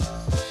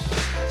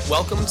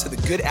Welcome to the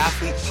Good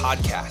Athlete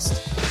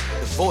Podcast,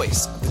 the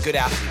voice of the Good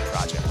Athlete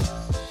Project.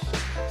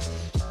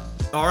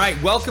 All right,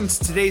 welcome to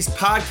today's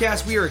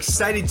podcast. We are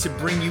excited to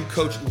bring you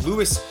Coach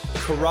Louis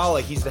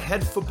Caralla. He's the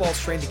head football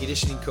strength and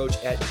conditioning coach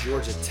at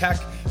Georgia Tech,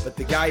 but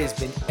the guy has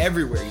been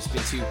everywhere. He's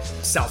been to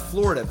South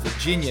Florida,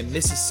 Virginia,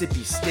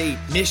 Mississippi State,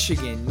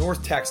 Michigan,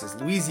 North Texas,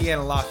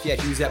 Louisiana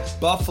Lafayette. He was at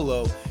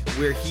Buffalo,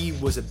 where he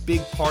was a big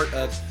part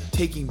of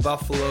taking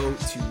Buffalo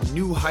to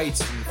new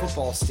heights from a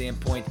football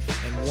standpoint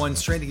and won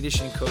strength and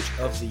conditioning coach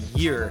of the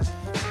year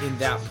in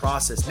that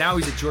process. Now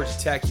he's at Georgia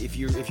Tech. If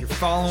you're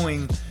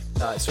following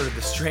sort of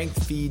the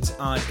strength feeds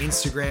on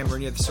Instagram or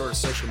any other sort of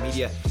social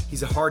media,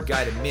 he's a hard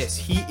guy to miss.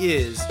 He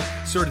is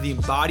sort of the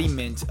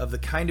embodiment of the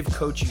kind of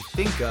coach you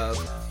think of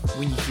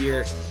when you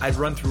hear, I'd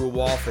run through a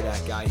wall for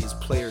that guy. His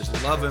players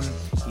love him.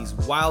 He's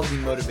wildly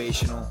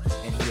motivational,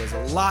 and he has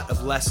a lot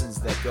of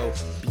lessons that go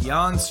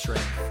beyond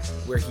strength,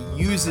 where he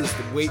uses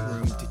the weight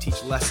room to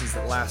teach lessons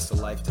that last a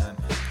lifetime.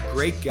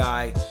 Great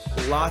guy.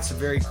 Lots of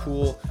very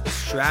cool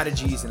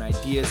strategies and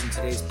ideas in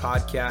today's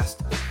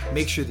podcast.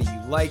 Make sure that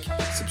you like,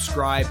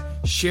 subscribe,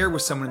 share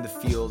with someone in the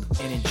field,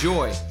 and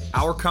enjoy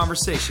our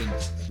conversation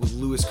with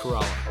Louis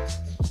Caralla.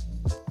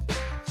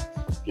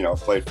 You know,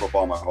 played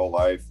football my whole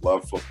life,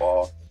 loved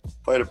football,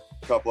 played a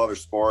couple other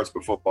sports,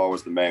 but football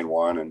was the main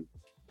one. And,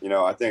 you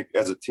know, I think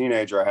as a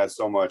teenager, I had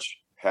so much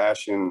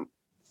passion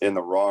in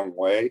the wrong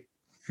way.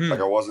 Like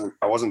I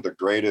wasn't the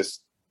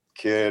greatest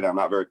kid. I'm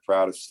not very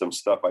proud of some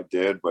stuff I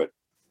did, but,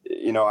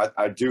 you know,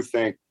 I do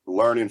think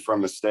learning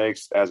from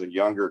mistakes as a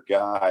younger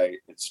guy,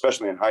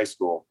 especially in high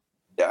school,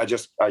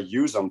 I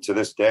use them to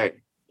this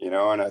day, you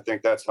know, and I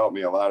think that's helped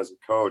me a lot as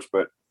a coach.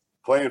 But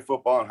playing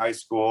football in high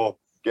school,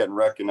 getting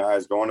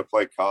recognized, going to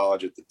play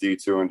college at the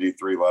D2 and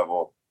D3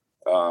 level,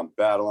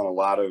 battling a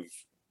lot of,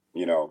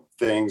 you know,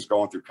 things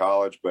going through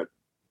college, but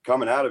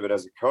coming out of it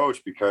as a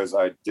coach, because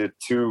I did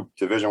 2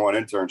 Division I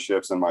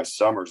internships in my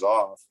summers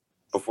off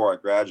before I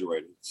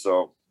graduated.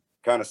 So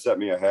kind of set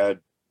me ahead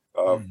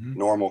of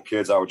normal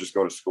kids I would just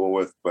go to school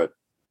with, but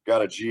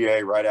got a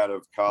GA right out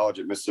of college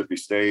at Mississippi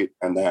State.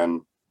 And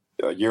then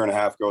a year and a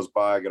half goes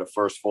by, I get a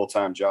first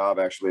full-time job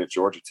actually at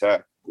Georgia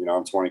Tech. You know,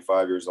 I'm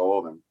 25 years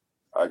old and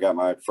I got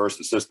my first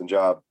assistant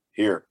job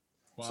here.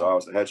 Wow. So I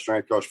was the head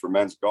strength coach for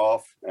men's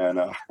golf and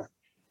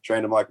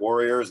trained them like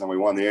warriors, and we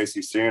won the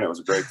ACC, and it was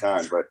a great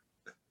time. But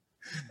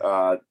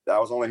I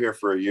was only here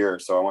for a year.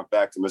 So I went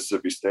back to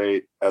Mississippi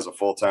State as a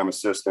full-time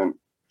assistant,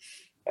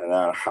 and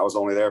I was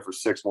only there for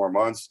 6 more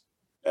months,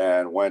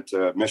 and went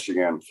to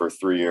Michigan for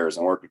 3 years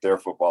and worked with their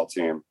football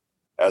team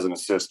as an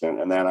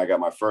assistant. And then I got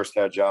my first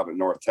head job in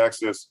North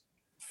Texas,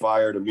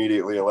 fired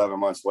immediately 11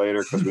 months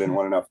later because we didn't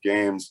win enough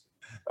games.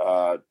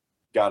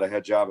 Got a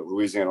head job at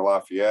Louisiana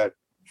Lafayette,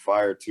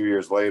 fired 2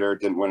 years later,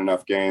 didn't win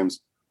enough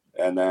games.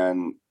 And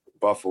then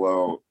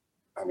Buffalo,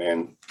 I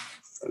mean,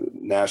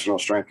 National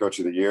Strength Coach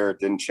of the Year,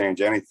 didn't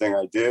change anything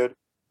I did,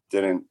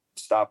 didn't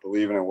stop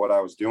believing in what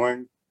I was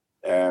doing.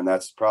 And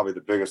that's probably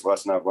the biggest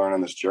lesson I've learned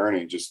on this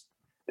journey. Just,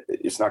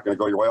 it's not going to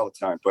go your way all the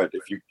time. But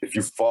if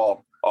you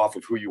fall off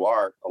of who you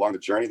are along the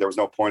journey, there was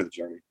no point of the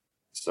journey.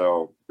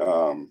 So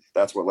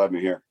that's what led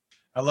me here.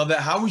 I love that.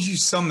 How would you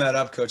sum that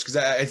up, Coach? Because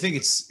I think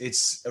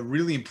it's a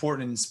really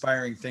important and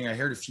inspiring thing. I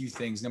heard a few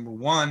things. Number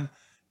one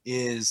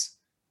is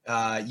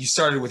you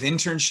started with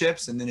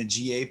internships and then a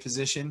GA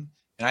position.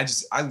 And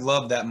I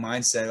love that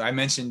mindset. I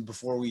mentioned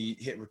before we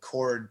hit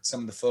record some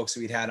of the folks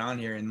we'd had on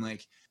here, and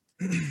like,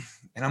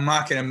 and I'm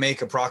not going to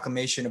make a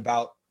proclamation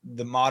about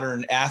the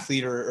modern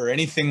athlete or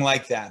anything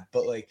like that,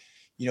 but like,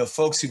 you know,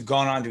 folks who've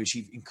gone on to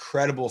achieve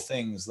incredible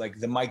things like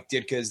the Mike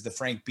Ditkas, the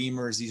Frank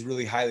Beamers, these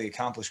really highly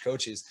accomplished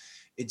coaches.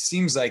 It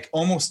seems like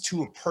almost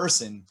to a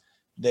person,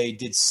 they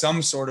did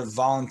some sort of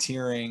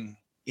volunteering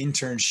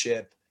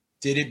internship,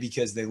 did it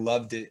because they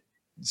loved it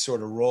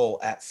sort of role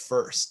at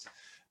first.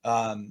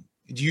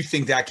 Do you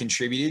think that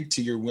contributed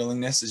to your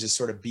willingness to just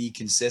sort of be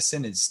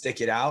consistent and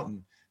stick it out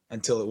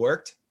until it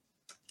worked?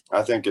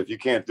 I think if you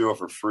can't do it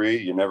for free,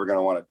 you're never going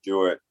to want to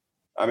do it.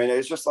 I mean,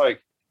 it's just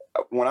like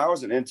when I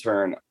was an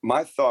intern,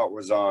 my thought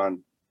was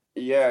on,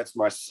 yeah, it's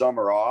my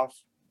summer off,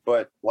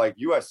 but like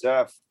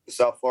USF, the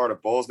South Florida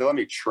Bulls, they let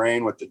me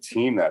train with the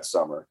team that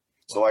summer.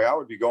 So like I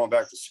would be going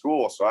back to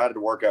school, so I had to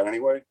work out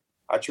anyway.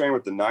 I trained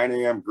with the 9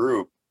 a.m.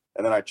 group,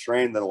 and then I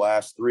trained the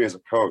last 3 as a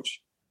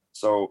coach.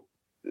 So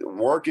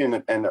working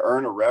and to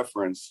earn a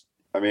reference,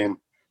 I mean,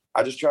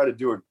 I just try to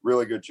do a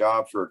really good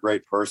job for a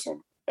great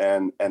person.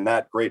 And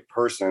that great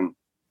person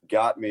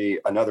got me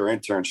another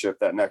internship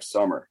that next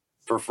summer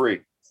for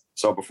free.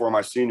 So before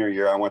my senior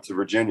year, I went to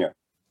Virginia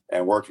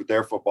and worked with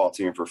their football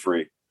team for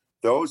free.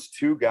 Those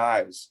 2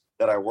 guys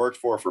that I worked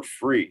for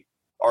free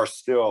are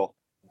still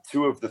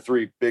 2 of the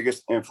 3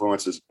 biggest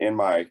influences in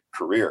my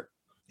career.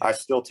 I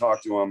still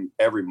talk to them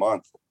every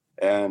month,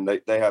 and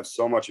they have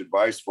so much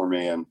advice for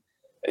me. And,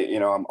 you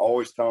know, I'm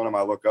always telling them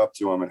I look up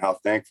to them and how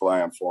thankful I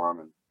am for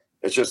them. And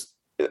it's just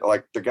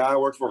like the guy I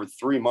worked for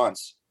 3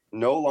 months,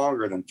 no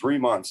longer than 3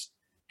 months,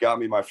 got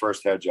me my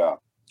first head job.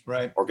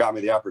 Right. Or got me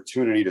the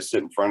opportunity to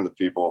sit in front of the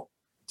people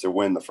to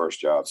win the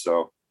first job.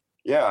 So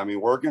yeah, I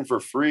mean, working for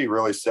free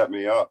really set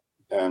me up,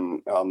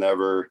 and I'll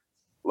never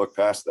look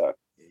past that.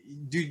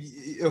 Dude,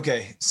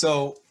 okay,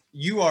 so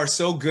you are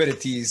so good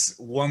at these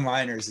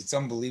one-liners. It's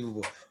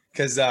unbelievable.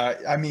 Because,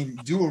 I mean,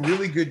 do a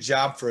really good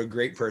job for a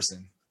great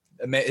person.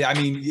 I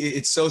mean,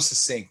 it's so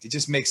succinct.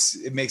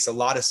 It makes a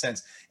lot of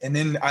sense. And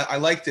then I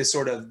like this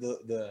sort of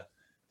the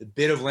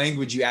bit of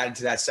language you added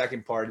to that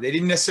second part. They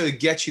didn't necessarily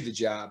get you the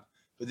job,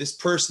 but this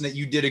person that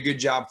you did a good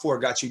job for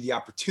got you the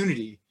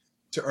opportunity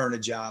to earn a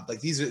job. Like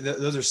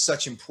those are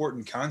such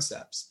important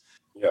concepts.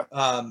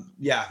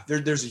 Yeah.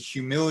 There's a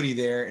humility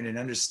there and an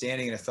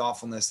understanding and a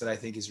thoughtfulness that I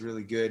think is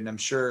really good. And I'm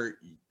sure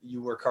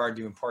you work hard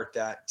to impart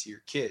that to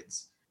your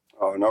kids.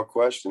 Oh, no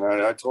question.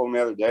 I told him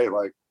the other day,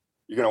 like,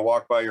 you're going to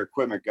walk by your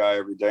equipment guy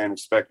every day and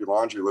expect your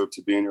laundry loop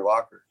to be in your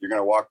locker. You're going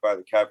to walk by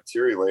the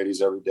cafeteria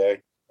ladies every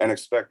day and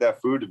expect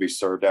that food to be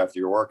served after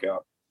your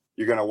workout.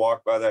 You're going to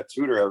walk by that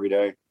tutor every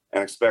day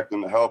and expect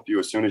them to help you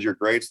as soon as your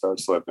grades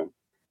start slipping.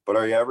 But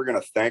are you ever going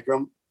to thank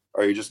them,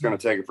 or are you just going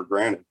to take it for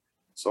granted?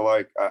 So,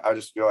 like, I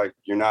just feel like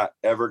you're not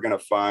ever going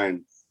to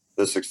find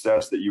the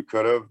success that you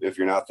could have if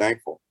you're not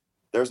thankful.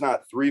 There's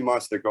not 3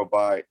 months that go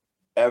by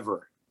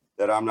ever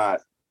that I'm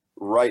not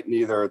writing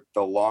either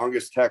the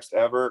longest text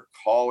ever,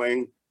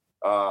 calling,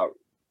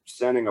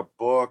 sending a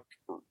book,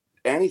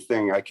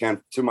 anything I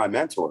can to my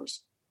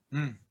mentors,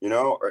 you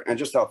know, and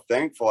just how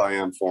thankful I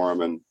am for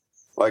them. And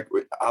like,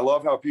 I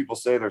love how people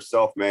say they're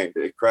self-made.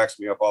 It cracks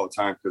me up all the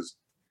time because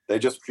they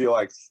just feel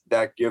like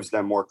that gives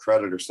them more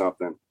credit or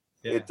something.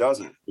 Yeah. It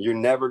doesn't. You're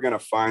never going to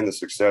find the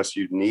success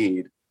you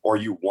need or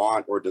you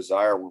want or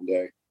desire one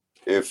day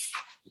if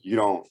you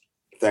don't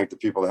thank the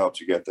people that helped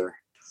you get there.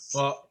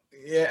 Well,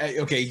 yeah,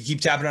 okay, you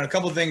keep tapping on a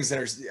couple of things that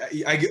are,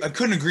 I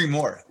couldn't agree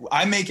more.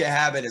 I make a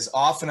habit as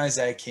often as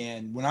I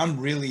can when I'm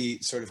really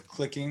sort of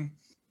clicking,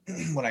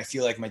 when I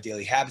feel like my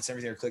daily habits,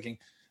 everything are clicking,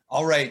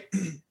 I'll write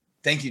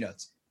thank you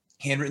notes,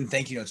 handwritten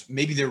thank you notes.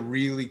 Maybe they're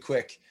really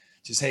quick.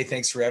 Just, hey,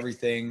 thanks for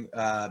everything.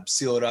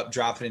 Seal it up,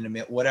 drop it in a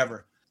mail,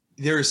 whatever.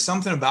 There is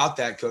something about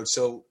that, Coach.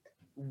 So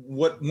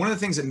one of the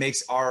things that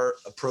makes our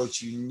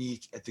approach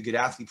unique at the Good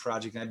Athlete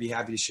Project, and I'd be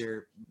happy to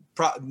share,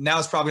 now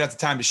is probably not the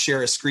time to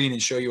share a screen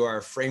and show you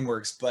our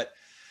frameworks, but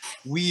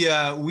we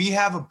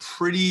have a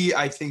pretty,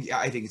 I think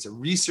it's a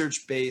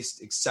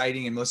research-based,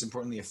 exciting, and most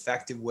importantly,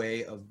 effective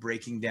way of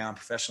breaking down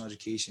professional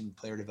education,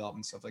 player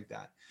development, stuff like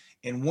that.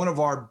 And one of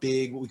our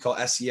big, what we call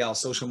SEL,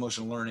 social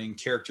emotional learning,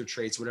 character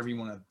traits, however you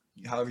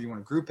want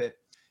to group it,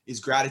 is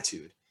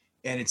gratitude.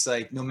 And it's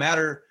like, no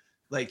matter,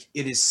 like,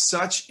 it is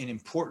such an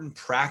important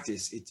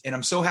practice. And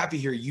I'm so happy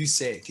to hear you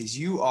say it, because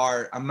you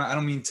are, I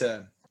don't mean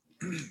to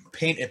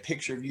paint a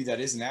picture of you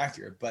that isn't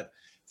accurate, but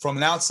from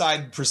an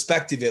outside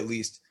perspective, at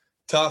least,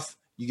 tough.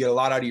 You get a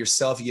lot out of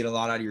yourself. You get a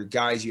lot out of your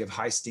guys. You have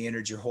high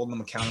standards. You're holding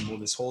them accountable,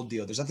 this whole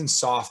deal. There's nothing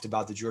soft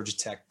about the Georgia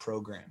Tech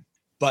program.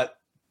 But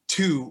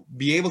to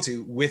be able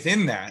to,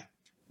 within that,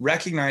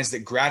 recognize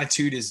that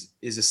gratitude is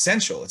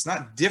essential. It's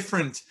not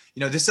different.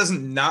 You know, this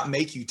doesn't not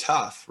make you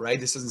tough, right?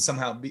 This doesn't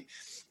somehow be,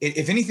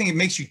 if anything, it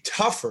makes you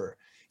tougher.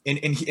 And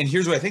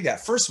here's what I think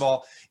that, first of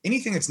all,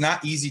 anything that's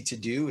not easy to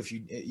do, if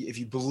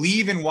you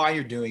believe in why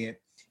you're doing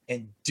it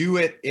and do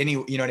it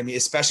you know what I mean?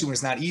 Especially when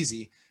it's not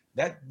easy,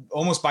 that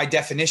almost by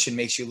definition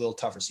makes you a little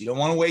tougher. So you don't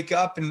want to wake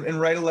up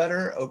and write a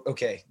letter.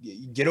 Okay,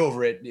 get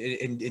over it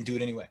and do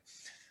it anyway.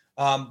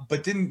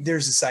 But then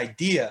there's this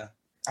idea,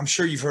 I'm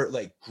sure you've heard,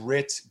 like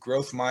grit,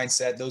 growth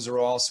mindset. Those are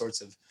all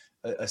sorts of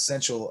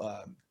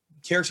essential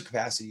character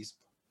capacities.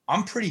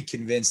 I'm pretty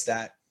convinced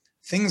that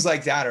things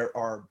like that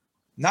are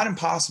not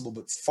impossible,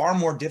 but far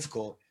more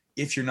difficult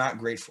if you're not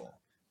grateful.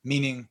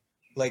 Meaning,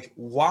 like,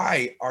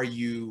 why are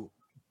you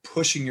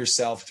pushing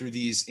yourself through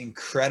these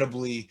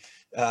incredibly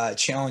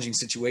challenging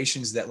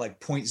situations that like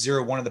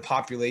 0.01 of the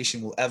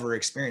population will ever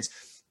experience?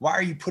 Why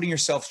are you putting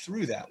yourself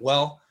through that?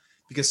 Well,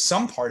 because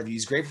some part of you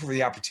is grateful for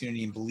the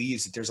opportunity and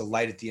believes that there's a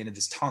light at the end of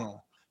this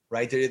tunnel,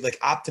 right? Like,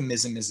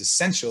 optimism is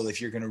essential if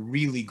you're going to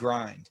really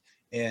grind.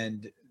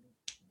 And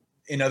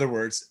in other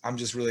words, I'm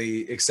just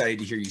really excited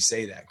to hear you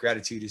say that.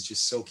 Gratitude is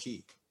just so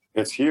key.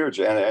 It's huge.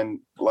 And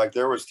like,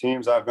 there was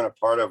teams I've been a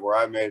part of where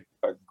I made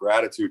a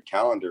gratitude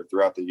calendar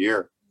throughout the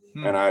year.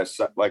 And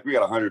we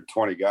got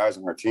 120 guys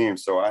on our team.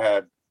 So I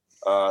had,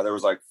 there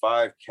was like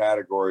 5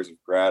 categories of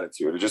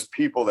gratitude. It's just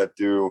people that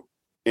do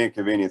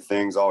inconvenient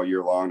things all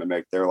year long to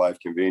make their life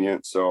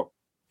convenient. So,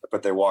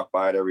 but they walk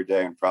by it every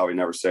day and probably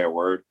never say a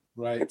word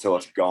until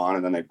it's gone,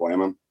 and then they blame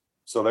them.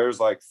 So there's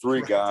like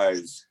 3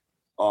 guys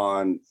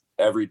on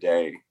every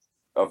day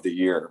of the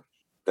year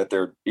that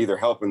they're either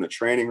helping the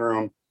training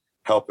room,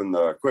 helping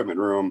the equipment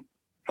room,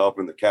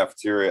 helping the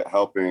cafeteria,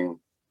 helping,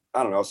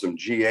 I don't know, some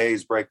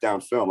GAs break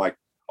down film. Like,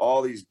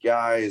 all these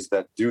guys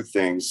that do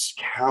things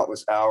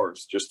countless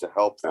hours just to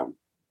help them.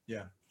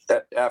 Yeah.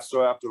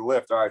 So after the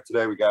lift, all right,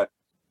 today we got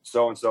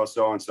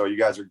so-and-so. You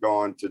guys are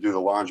going to do the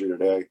laundry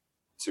today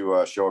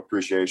to show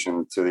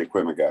appreciation to the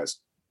equipment guys.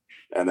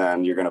 And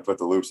then you're going to put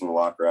the loops in the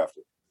locker after.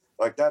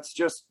 Like, that's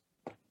just,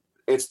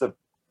 it's the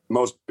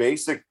most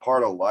basic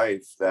part of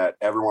life that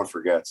everyone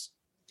forgets.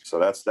 So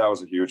that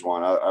was a huge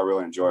one. I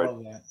really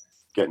enjoyed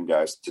getting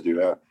guys to do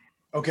that.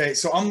 Okay,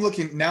 so I'm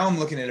looking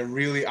at I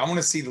want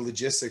to see the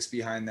logistics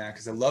behind that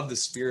because I love the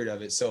spirit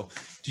of it. So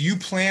do you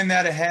plan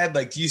that ahead?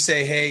 Like, do you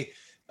say, hey,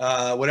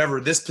 whatever,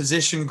 this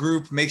position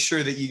group, make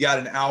sure that you got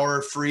an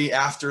hour free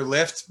after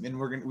lift and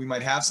we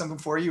might have something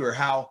for you, or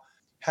how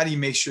do you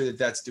make sure that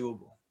that's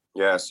doable?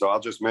 Yeah. So I'll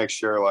just make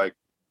sure, like,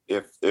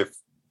 if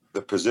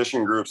the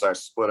position groups I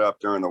split up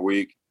during the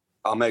week,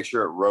 I'll make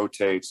sure it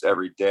rotates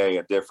every day,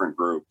 a different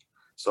group.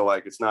 So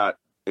like,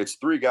 it's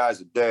 3 guys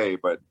a day,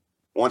 but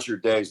once your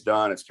day's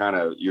done, it's kind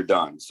of, you're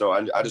done. So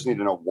I just need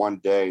to know one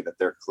day that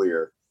they're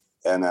clear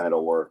and then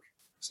it'll work.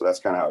 So that's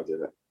kind of how I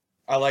did it.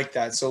 I like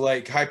that. So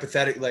like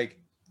hypothetically, like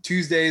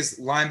Tuesdays,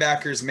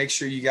 linebackers, make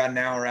sure you got an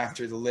hour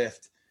after the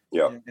lift.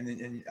 Yeah.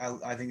 And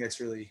I think it's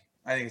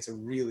a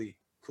really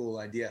cool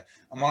idea.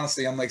 I'm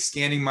like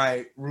scanning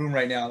my room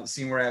right now,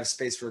 seeing where I have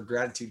space for a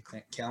gratitude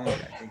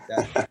calendar.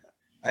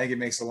 I think it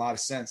makes a lot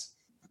of sense.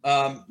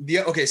 So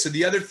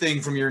the other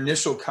thing from your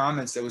initial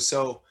comments that was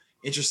so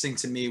interesting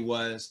to me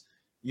was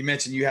you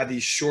mentioned you had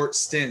these short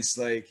stints,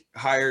 like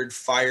hired,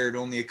 fired,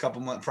 only a couple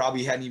months,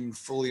 probably hadn't even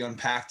fully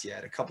unpacked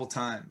yet, a couple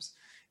times.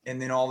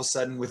 And then all of a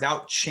sudden,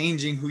 without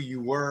changing who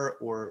you were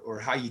or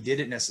how you did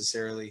it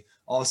necessarily,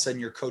 all of a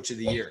sudden you're coach of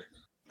the year.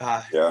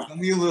 Tell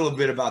me a little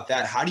bit about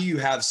that. How do you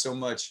have so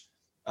much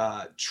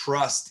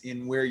trust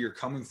in where you're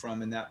coming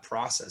from in that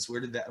process?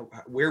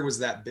 Where was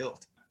that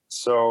built?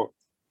 So,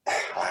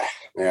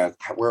 man,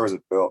 where was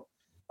it built?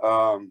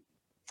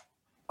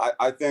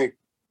 I think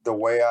the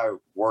way I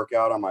work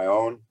out on my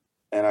own,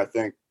 and I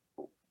think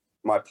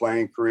my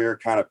playing career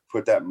kind of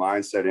put that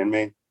mindset in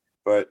me,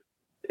 but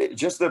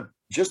just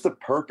the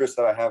purpose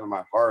that I have in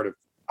my heart of,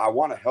 I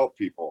want to help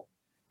people.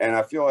 And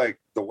I feel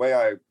like the way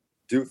I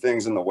do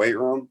things in the weight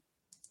room,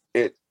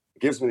 it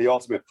gives me the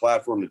ultimate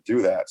platform to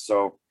do that.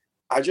 So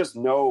I just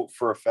know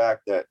for a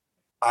fact that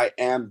I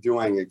am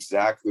doing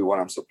exactly what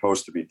I'm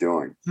supposed to be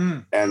doing.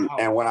 And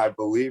when I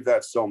believe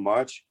that so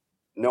much,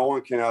 no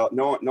one's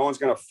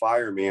going to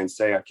fire me and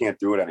say I can't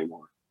do it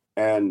anymore.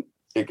 And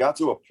it got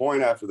to a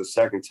point after the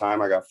second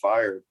time I got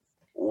fired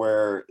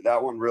where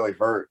that one really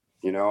hurt.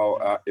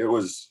 It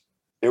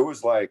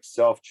was like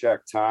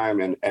self-check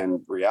time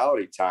and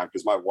reality time,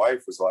 because my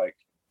wife was like,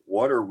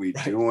 what are we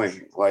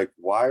doing? Like,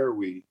 why are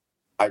we?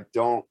 I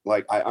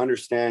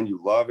understand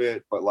you love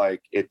it, but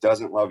like, it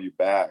doesn't love you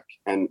back.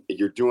 And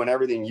you're doing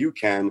everything you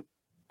can,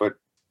 but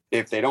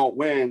if they don't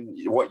win,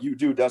 what you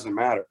do doesn't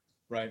matter.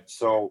 Right.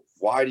 So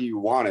why do you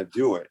want to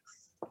do it?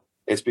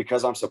 It's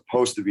because I'm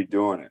supposed to be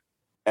doing it.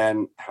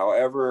 And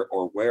however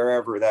or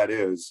wherever that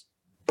is,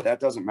 that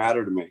doesn't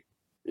matter to me,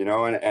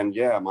 and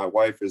yeah, my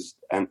wife is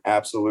an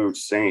absolute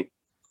saint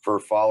for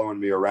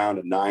following me around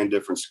to 9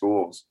 different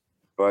schools.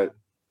 But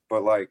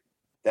like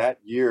that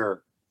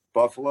year,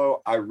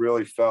 Buffalo, I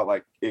really felt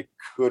like it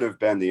could have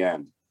been the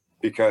end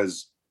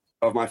because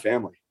of my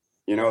family.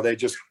 They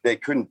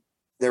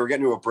were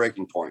getting to a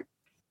breaking point.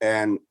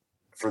 And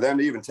for them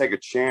to even take a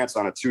chance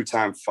on a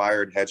 2-time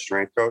fired head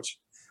strength coach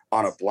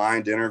on a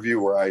blind interview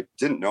where I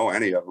didn't know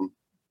any of them,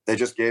 they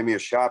just gave me a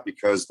shot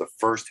because the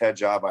first head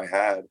job I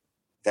had,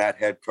 that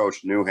head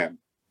coach knew him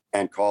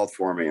and called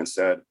for me and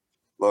said,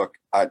 look,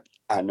 I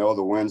know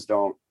the wins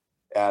don't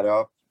add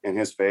up in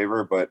his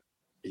favor, but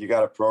you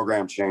got a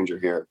program changer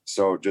here.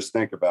 So just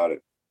think about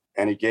it.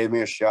 And he gave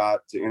me a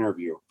shot to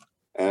interview.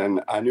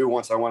 And I knew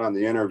once I went on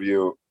the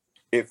interview,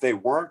 if they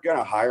weren't going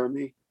to hire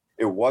me,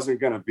 it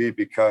wasn't going to be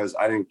because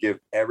I didn't give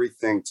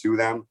everything to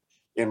them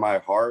in my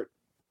heart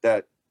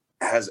that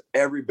has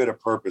every bit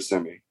of purpose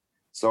in me.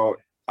 So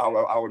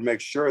I would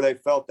make sure they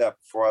felt that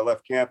before I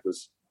left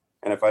campus.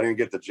 And if I didn't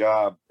get the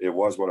job, it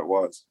was what it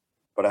was.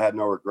 But I had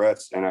no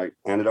regrets, and I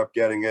ended up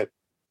getting it.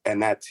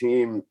 And that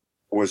team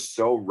was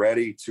so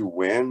ready to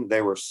win.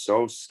 They were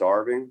so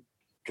starving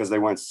because they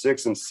went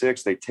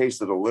 6-6. They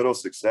tasted a little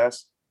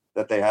success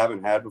that they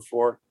haven't had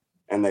before,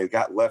 and they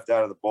got left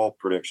out of the bowl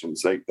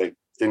predictions. They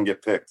didn't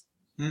get picked.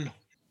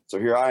 So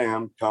here I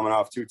am coming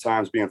off 2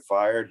 times being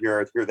fired.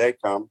 Here they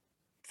come,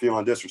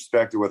 feeling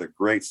disrespected with a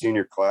great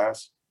senior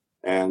class.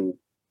 And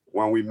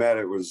when we met,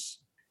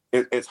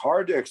 it's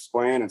hard to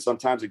explain, and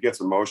sometimes it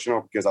gets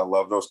emotional because I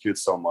love those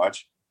kids so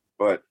much,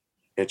 but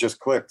it just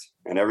clicked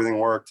and everything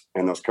worked,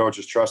 and those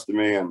coaches trusted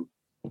me, and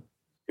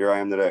here I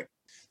am today.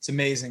 It's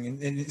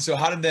amazing. And so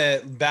how did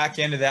the back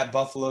end of that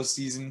Buffalo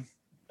season,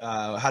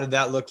 how did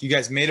that look? You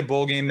guys made a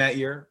bowl game that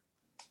year?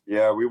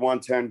 Yeah, we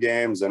won 10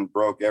 games and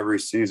broke every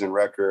season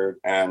record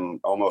and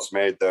almost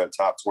made the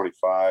top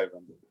 25.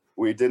 And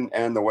we didn't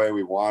end the way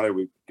we wanted.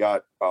 We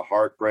got a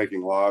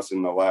heartbreaking loss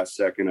in the last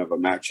second of a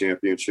MAC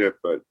championship,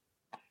 but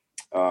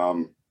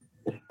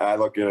I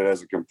look at it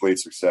as a complete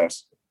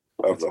success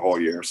of the whole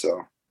year.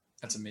 So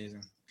that's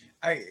amazing.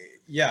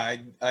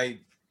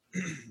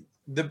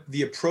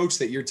 The approach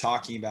that you're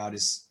talking about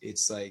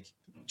it's like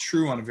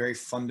true on a very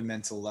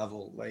fundamental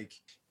level. Like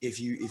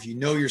if you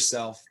know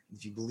yourself,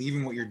 if you believe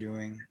in what you're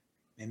doing,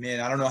 and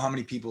man, I don't know how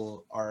many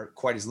people are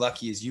quite as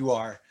lucky as you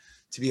are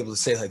to be able to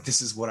say like,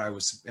 this is what I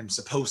am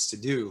supposed to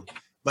do.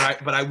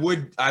 But I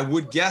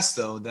would guess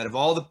though, that of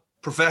all the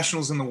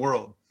professionals in the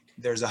world,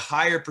 there's a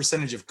higher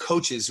percentage of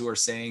coaches who are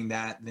saying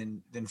that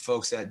than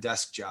folks at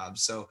desk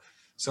jobs.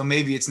 So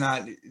maybe it's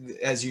not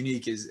as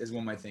unique as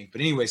one might think.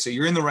 But anyway, so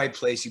you're in the right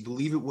place. You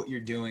believe in what you're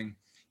doing,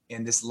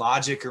 and this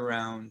logic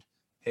around,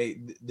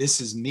 hey,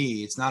 this is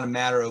me. It's not a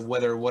matter of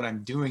whether what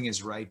I'm doing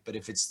is right, but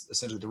if it's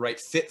essentially the right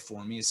fit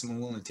for me, is someone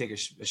willing to take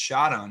a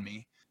shot on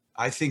me?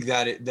 I think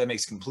that that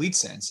makes complete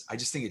sense. I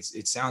just think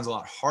it sounds a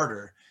lot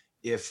harder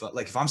if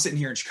I'm sitting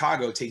here in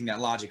Chicago taking that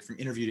logic from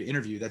interview to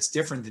interview. That's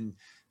different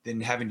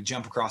than having to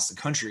jump across the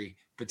country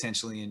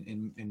potentially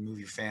and move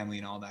your family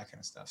and all that kind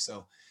of stuff.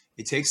 So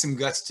it takes some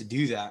guts to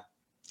do that.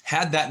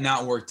 Had that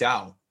not worked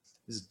out,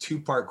 this is a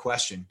 2-part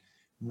question.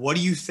 What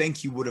do you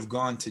think you would have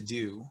gone to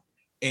do?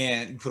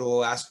 And put a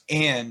little ask.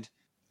 And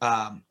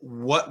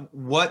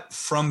what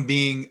from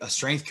being a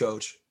strength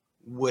coach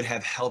would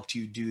have helped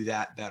you do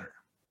that better?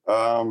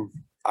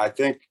 I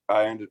think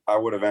I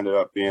would have ended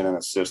up being an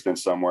assistant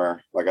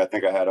somewhere. Like, I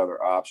think I had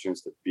other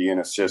options to be an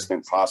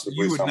assistant, possibly.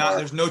 You would somewhere. not.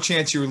 There's no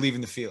chance you were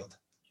leaving the field.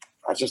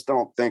 I just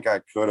don't think I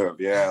could have.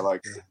 Yeah,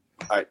 like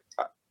I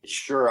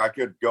sure I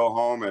could go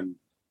home and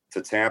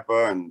to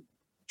Tampa and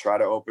try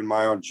to open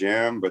my own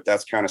gym, but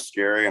that's kind of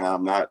scary, and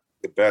I'm not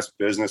the best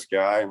business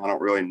guy, and I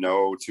don't really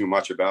know too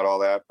much about all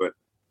that. But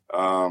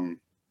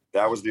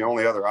that was the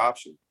only other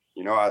option.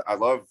 You know, I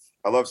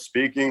love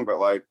speaking, but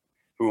like,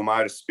 who am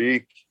I to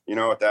speak? You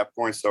know, at that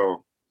point,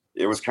 so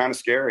it was kind of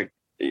scary.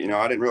 You know,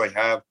 I didn't really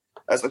have.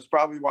 That's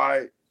probably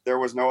why there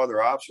was no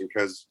other option,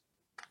 because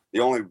the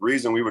only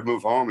reason we would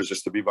move home is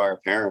just to be by our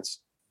parents.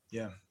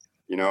 Yeah.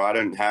 You know, I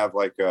didn't have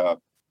like,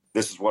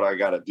 this is what I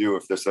got to do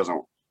if this is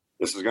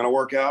going to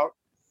work out,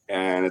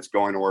 and it's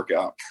going to work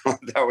out.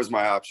 That was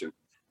my option.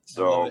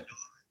 So,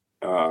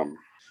 All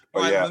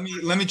right, yeah.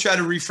 let me try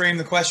to reframe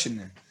the question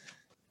then.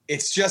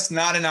 It's just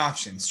not an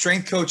option.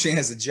 Strength coaching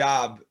as a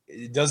job,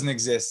 it doesn't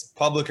exist,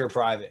 public or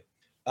private.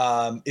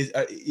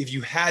 If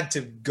you had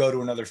to go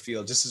to another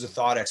field, just as a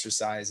thought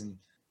exercise, and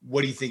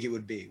what do you think it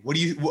would be? What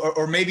do you,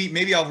 or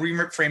maybe I'll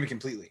reframe it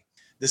completely.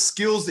 The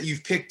skills that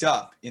you've picked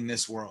up in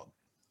this world,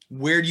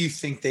 where do you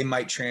think they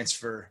might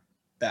transfer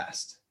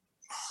best?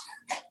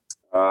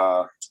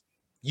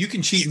 You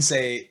can cheat and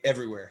say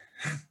everywhere.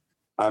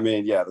 I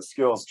mean, yeah, the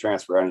skills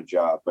transfer any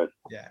job, but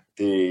yeah,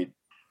 I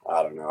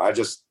don't know.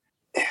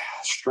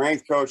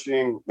 Strength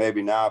coaching,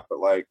 maybe not, but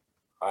like,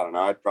 I don't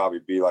know, I'd probably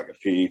be like a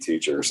PE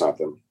teacher or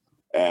something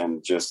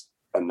and just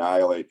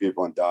annihilate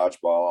people in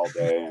dodgeball all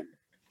day and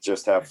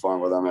just have fun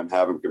with them and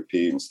have them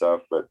compete and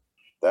stuff. But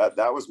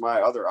that was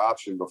my other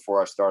option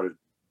before I started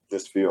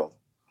this field.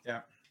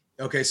 Yeah.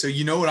 Okay. So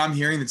you know what I'm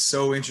hearing that's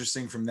so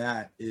interesting from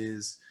that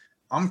is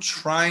I'm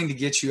trying to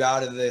get you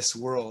out of this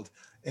world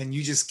and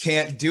you just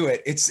can't do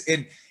it.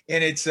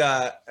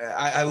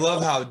 I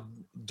love how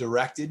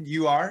directed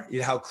you are,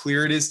 how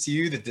clear it is to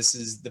you that this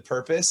is the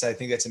purpose. I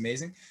think that's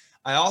amazing.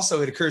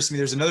 It occurs to me,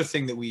 there's another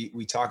thing that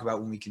we talk about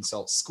when we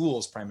consult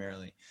schools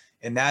primarily.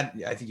 And that,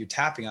 I think you're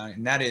tapping on it.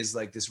 And that is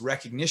like this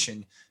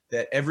recognition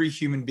that every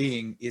human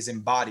being is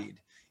embodied,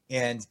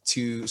 and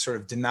to sort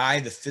of deny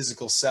the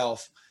physical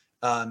self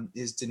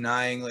is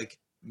denying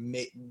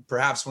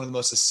perhaps one of the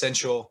most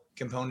essential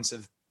components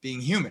of being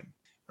human,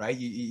 right?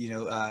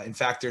 In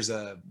fact, there's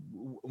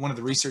one of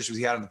the researchers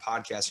we had on the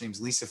podcast. Her name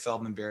is Lisa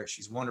Feldman Barrett.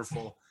 She's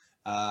wonderful.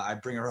 I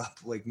bring her up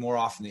like more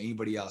often than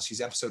anybody else.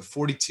 She's episode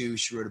 42.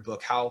 She wrote a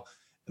book, How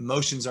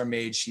Emotions Are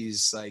Made.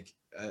 She's like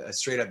a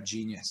straight up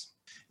genius.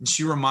 And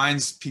she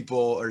reminds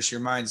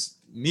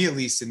me at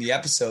least in the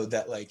episode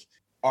that like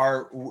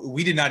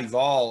we did not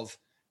evolve.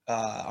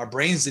 Our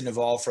brains didn't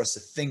evolve for us to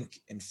think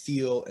and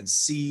feel and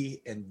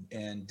see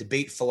and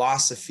debate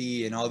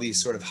philosophy and all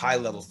these sort of high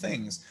level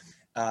things.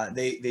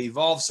 They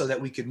evolved so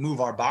that we could move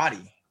our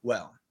body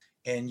well.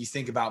 And you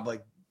think about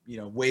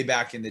way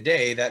back in the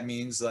day, that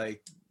means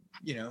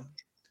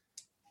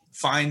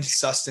find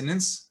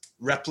sustenance,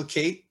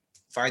 replicate,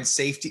 find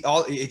safety.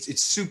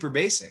 It's super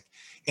basic.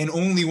 And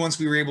only once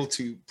we were able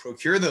to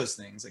procure those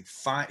things,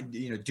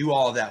 do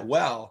all of that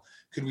well,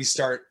 could we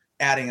start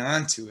adding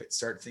on to it,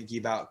 start thinking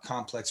about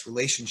complex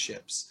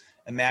relationships,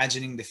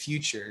 imagining the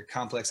future,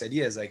 complex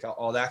ideas, like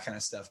all that kind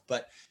of stuff.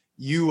 But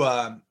you,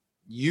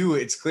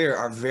 it's clear,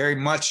 are very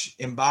much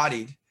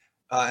embodied.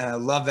 And I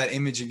love that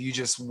image of you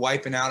just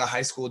wiping out a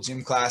high school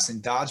gym class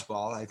in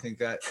dodgeball. I think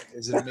that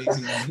is an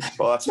amazing image.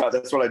 Well,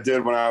 that's what I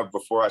did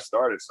before I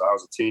started. So I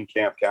was a teen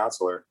camp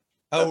counselor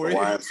at the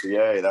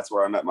YMCA. That's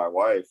where I met my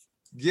wife.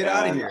 Get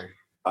out of here.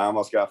 I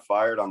almost got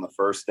fired on the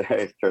first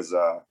day because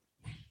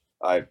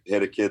I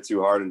hit a kid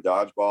too hard in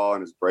dodgeball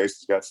and his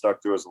braces got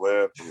stuck to his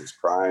lip and he was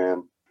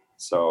crying.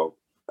 So,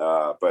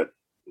 but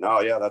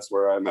no, yeah, that's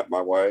where I met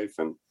my wife.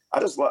 And I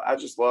just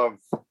love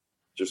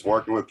just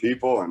working with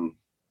people and,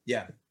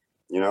 yeah,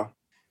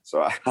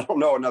 so I don't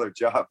know another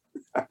job.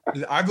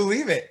 I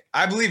believe it.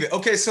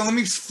 Okay. So let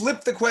me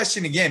flip the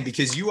question again,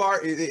 because you are,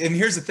 and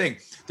here's the thing,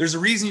 there's a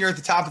reason you're at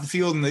the top of the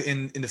field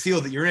in the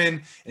field that you're in.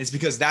 And it's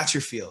because that's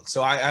your field.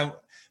 So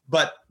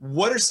but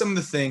what are some of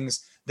the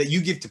things that you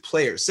give to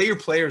players? Say your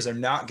players are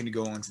not going to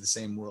go on to the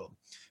same world.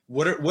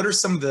 What are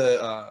some of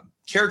the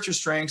character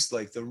strengths,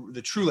 like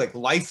the true like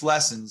life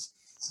lessons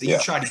that you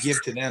try to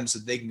give to them so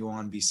they can go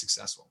on and be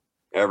successful?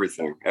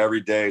 Everything.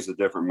 Every day is a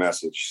different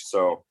message.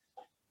 So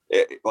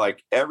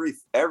like every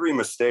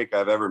mistake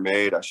I've ever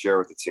made, I share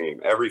with the team.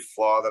 Every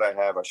flaw that I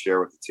have, I share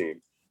with the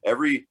team.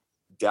 Every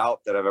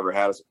doubt that I've ever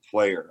had as a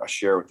player, I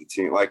share with the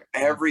team. Like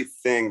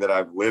everything that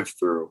I've lived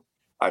through,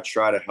 I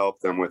try to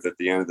help them with at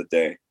the end of the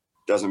day.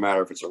 Doesn't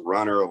matter if it's a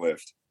run or a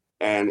lift.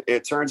 And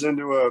it turns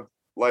into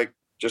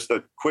just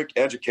a quick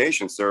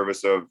education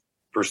service of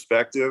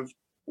perspective,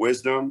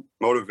 wisdom,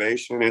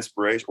 motivation,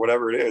 inspiration,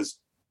 whatever it is.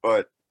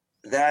 But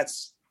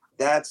that's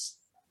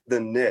the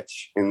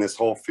niche in this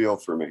whole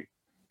field for me.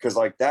 Because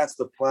like, that's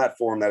the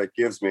platform that it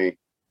gives me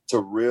to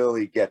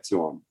really get to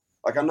them.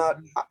 Like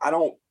I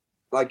don't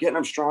like getting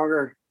them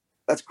stronger.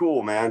 That's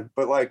cool, man.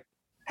 But like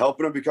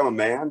helping them become a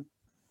man,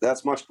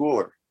 that's much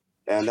cooler.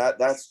 And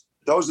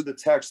those are the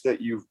texts that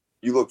you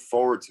look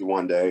forward to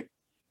one day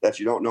that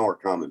you don't know are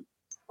coming.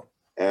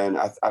 And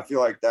I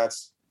feel like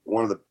that's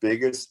one of the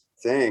biggest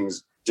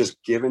things,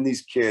 just giving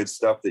these kids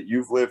stuff that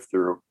you've lived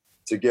through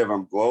to give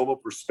them global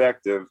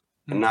perspective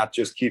and not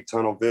just keep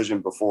tunnel vision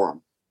before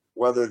them.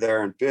 Whether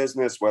they're in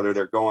business, whether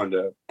they're going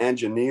to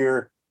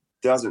engineer,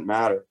 doesn't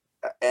matter.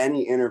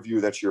 Any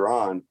interview that you're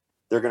on,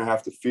 they're going to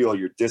have to feel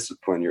your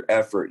discipline, your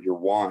effort, your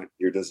want,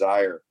 your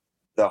desire,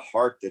 the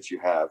heart that you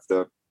have,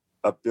 the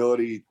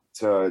ability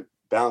to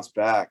bounce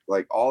back.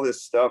 Like all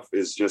this stuff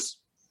is just,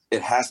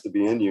 it has to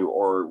be in you,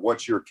 or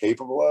what you're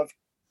capable of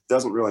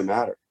doesn't really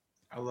matter.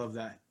 I love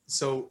that.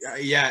 So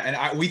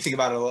and we think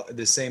about it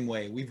the same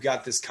way. We've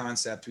got this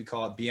concept, we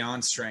call it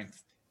Beyond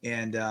Strength.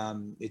 And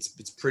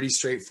it's pretty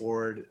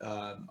straightforward.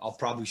 I'll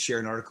probably share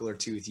an article or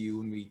two with you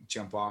when we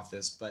jump off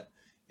this, but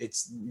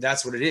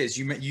that's what it is.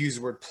 You use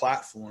the word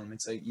platform.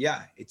 It's like,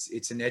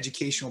 it's an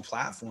educational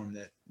platform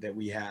that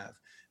we have.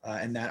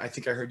 And that I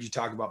think I heard you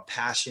talk about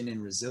passion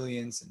and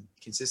resilience and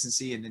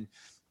consistency. And then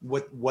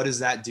what does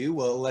that do?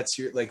 Well, it lets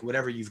you, like,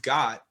 whatever you've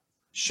got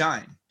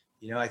shine.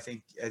 I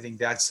think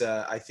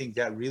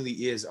that really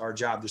is our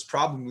job. There's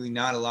probably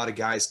not a lot of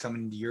guys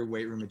coming into your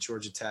weight room at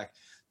Georgia Tech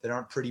that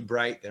aren't pretty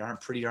bright, that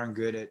aren't pretty darn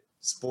good at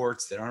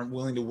sports, that aren't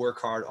willing to work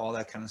hard, all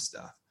that kind of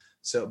stuff.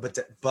 So,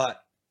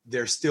 but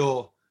they're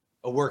still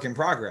a work in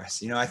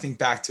progress. I think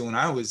back to when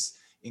I was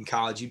in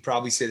college, you'd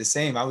probably say the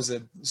same. I was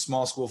a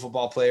small school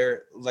football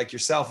player like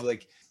yourself.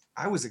 Like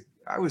I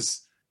was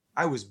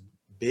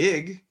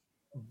big,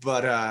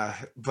 but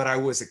I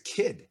was a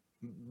kid,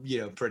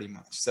 pretty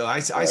much. So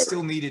I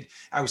still needed,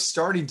 I was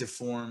starting to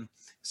form,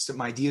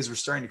 some ideas were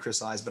starting to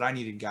crystallize, but I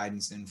needed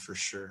guidance in for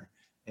sure.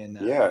 And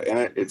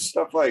it's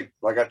stuff like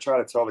I try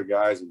to tell the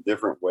guys in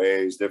different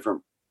ways,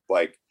 different,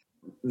 like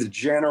the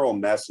general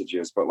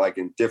messages, but like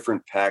in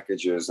different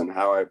packages and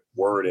how I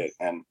word it.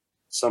 And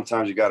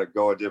sometimes you got to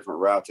go a different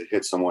route to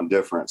hit someone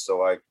different. So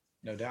like,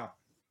 no doubt,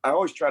 I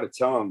always try to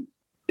tell them,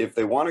 if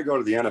they want to go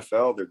to the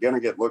NFL, they're going to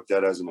get looked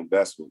at as an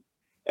investment.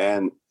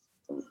 And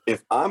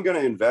if I'm going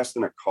to invest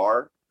in a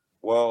car,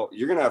 well,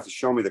 you're going to have to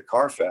show me the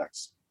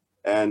Carfax.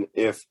 And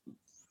if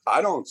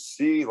I don't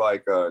see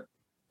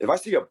if I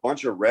see a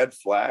bunch of red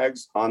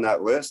flags on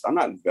that list, I'm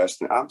not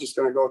investing. I'm just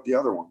going to go with the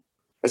other one.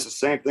 It's the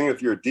same thing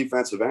if you're a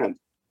defensive end.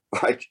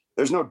 Like,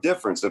 there's no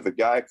difference if a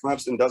guy at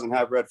Clemson doesn't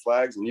have red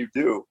flags and you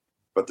do,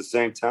 but the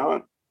same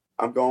talent,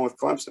 I'm going with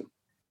Clemson.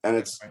 And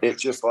it's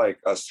just like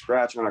a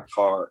scratch on a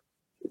car.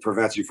 It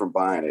prevents you from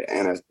buying it.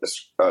 And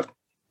a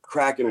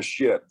crack in a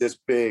ship this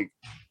big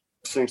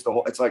sinks the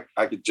whole. It's like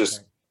I could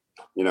just,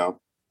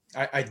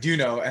 I do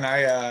know, and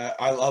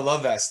I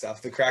love that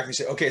stuff. The crack in the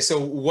ship. Okay, so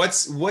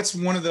what's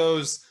one of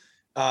those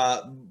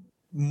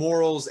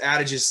morals,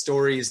 adages,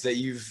 stories that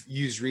you've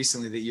used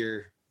recently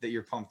that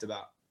you're pumped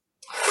about?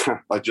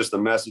 Like just a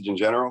message in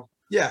general?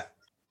 Yeah.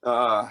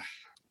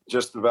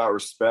 Just about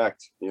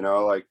respect.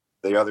 Like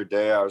the other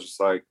day I was just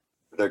like,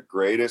 the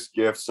greatest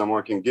gift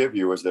someone can give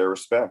you is their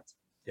respect.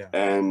 Yeah.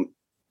 And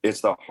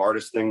it's the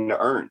hardest thing to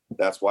earn.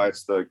 That's why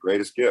it's the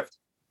greatest gift,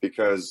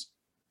 because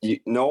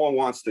no one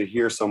wants to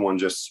hear someone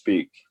just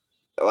speak.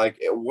 Like,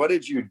 what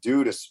did you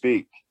do to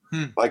speak?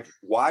 Like,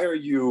 why are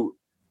you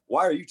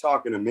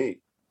talking to me?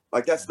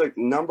 Like, that's the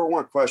number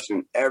one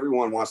question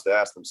everyone wants to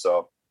ask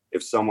themselves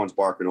if someone's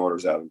barking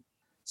orders at them.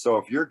 So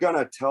if you're going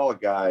to tell a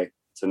guy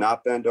to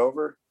not bend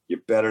over,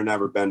 you better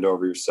never bend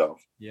over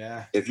yourself.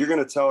 Yeah. If you're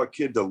going to tell a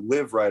kid to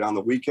live right on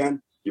the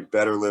weekend, you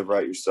better live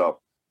right yourself.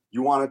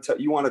 You want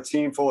a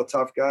team full of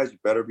tough guys, you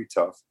better be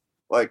tough.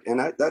 Like,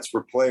 and that's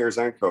for players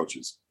and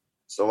coaches.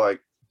 So like,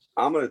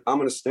 I'm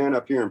gonna stand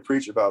up here and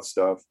preach about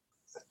stuff,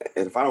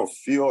 and if I don't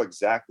feel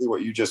exactly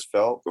what you just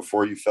felt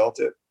before you felt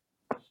it,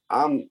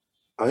 I'm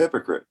a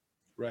hypocrite.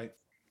 Right.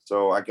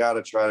 So I got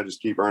to try to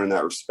just keep earning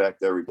that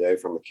respect every day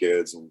from the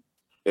kids, and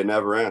it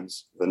never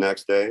ends. The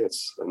next day,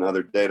 it's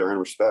another day to earn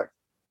respect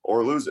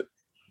or lose it.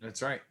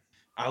 That's right.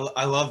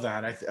 I love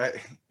that.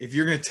 If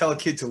you're gonna tell a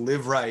kid to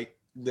live right,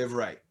 live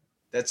right.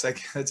 That's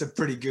a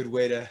pretty good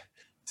way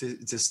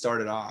to start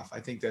it off. I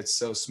think that's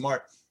so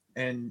smart.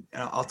 And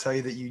I'll tell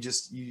you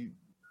that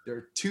there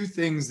are two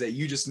things that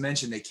you just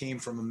mentioned that came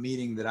from a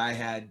meeting that I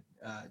had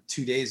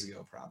 2 days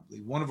ago,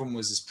 probably. One of them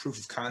was this proof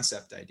of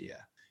concept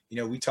idea.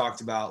 We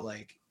talked about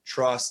like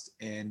trust,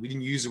 and we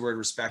didn't use the word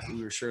respect, but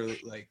we were surely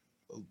like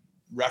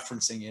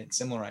referencing it,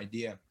 similar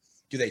idea.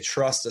 Do they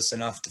trust us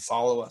enough to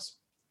follow us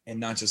and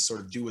not just sort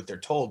of do what they're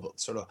told, but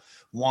sort of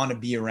want to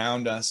be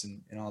around us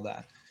and all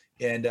that?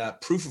 And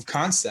proof of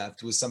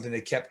concept was something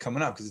that kept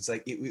coming up, because it's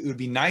like, it would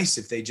be nice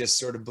if they just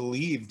sort of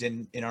believed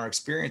in our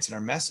experience and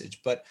our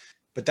message, but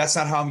that's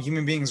not how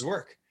human beings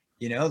work.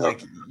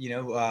 Like,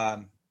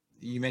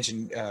 you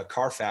mentioned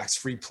Carfax,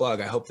 free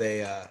plug. I hope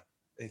they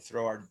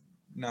throw our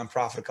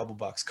nonprofit a couple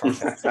bucks.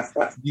 Carfax.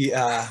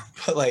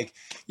 But like,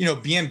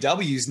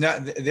 BMW's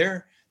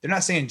they're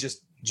not saying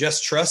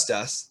just trust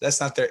us.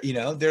 That's not their,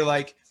 they're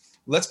like,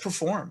 let's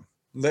perform.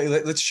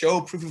 Let's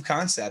show proof of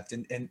concept,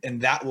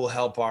 and that will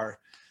help our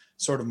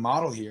sort of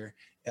model here.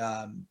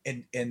 And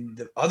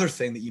the other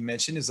thing that you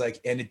mentioned is like,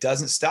 and it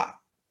doesn't stop,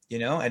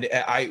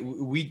 and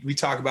we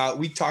talk about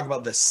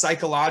the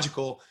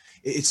psychological.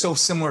 It's so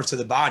similar to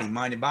the body,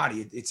 mind and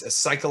body. It's a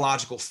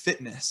psychological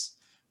fitness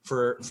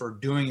for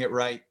doing it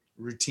right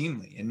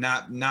routinely, and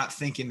not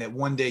thinking that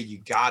one day you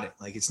got it.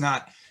 Like, it's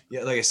not,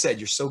 like I said,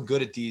 you're so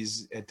good at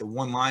the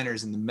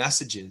one-liners and the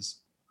messages.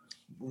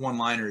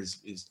 One-liner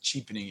is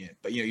cheapening it,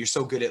 but you're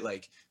so good at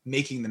like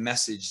making the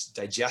message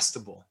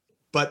digestible.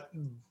 But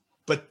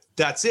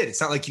that's it. It's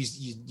not like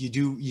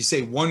you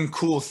say one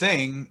cool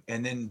thing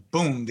and then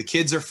boom, the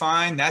kids are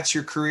fine. That's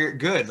your career.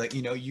 Good. Like,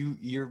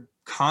 you're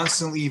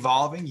constantly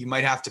evolving. You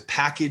might have to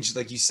package,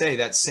 like you say,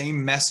 that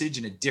same message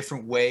in a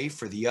different way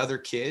for the other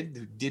kid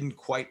who didn't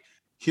quite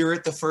hear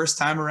it the first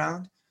time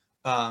around.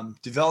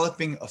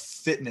 Developing a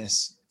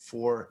fitness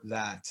for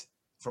that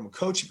from a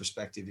coaching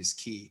perspective is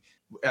key.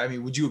 I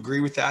mean, would you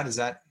agree with that? Does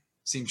that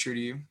seem true to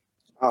you?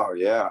 Oh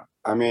yeah.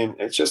 I mean,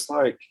 it's just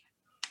like,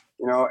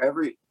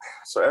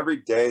 every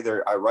day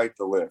there, I write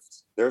the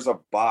list. There's a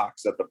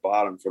box at the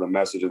bottom for the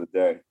message of the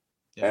day.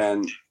 Yeah.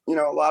 And,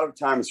 a lot of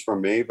times for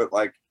me, but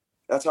like,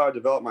 that's how I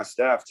develop my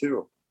staff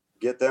too.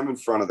 Get them in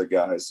front of the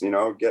guys,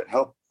 get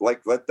help,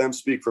 like let them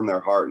speak from their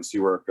heart and see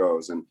where it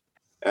goes.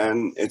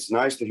 And it's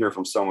nice to hear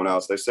from someone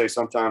else. They say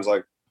sometimes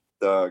like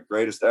the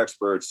greatest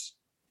experts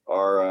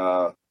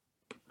are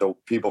the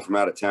people from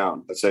out of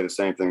town that say the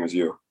same thing as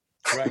you.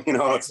 Right.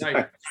 It's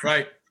right.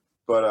 Right.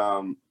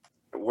 But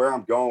where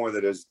I'm going with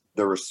it is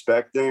the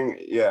respecting.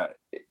 Yeah.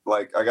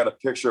 Like, I got a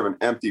picture of an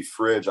empty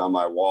fridge on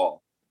my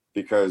wall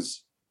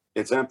because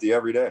it's empty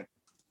every day.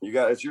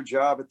 It's your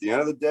job at the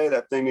end of the day.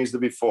 That thing needs to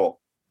be full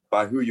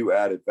by who you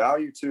added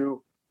value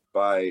to,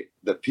 by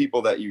the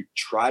people that you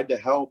tried to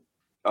help,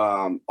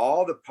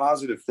 all the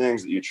positive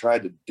things that you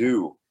tried to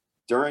do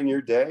during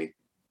your day.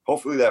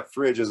 Hopefully that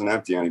fridge isn't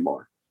empty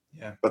anymore.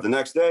 Yeah. But the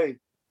next day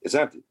it's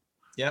empty.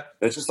 Yeah.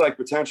 It's just like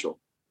potential.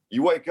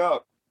 You wake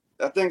up,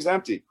 that thing's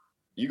empty.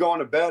 You go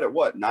into bed at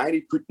what,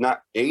 90,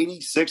 not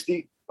 80,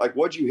 60? Like,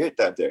 what'd you hit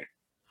that day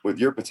with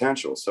your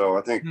potential? So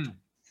I think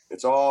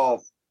it's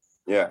all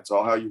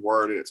how you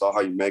word it. It's all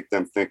how you make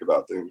them think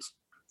about things.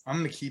 I'm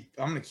gonna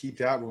keep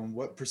that one.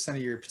 What percent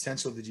of your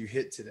potential did you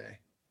hit today?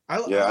 I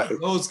like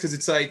those, because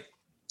it's like,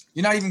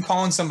 you're not even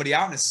calling somebody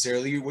out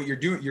necessarily. What you're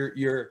doing,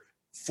 you're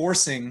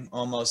forcing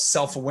almost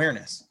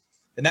self-awareness.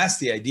 And that's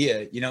the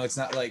idea. It's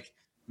not like,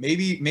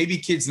 maybe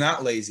kid's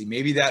not lazy.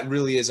 Maybe that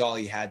really is all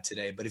he had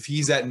today. But if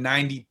he's at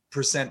 90%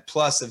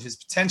 plus of his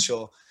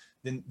potential,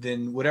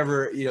 then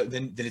whatever,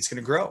 then it's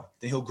going to grow.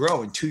 Then he'll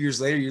grow. And 2 years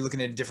later, you're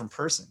looking at a different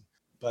person.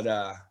 But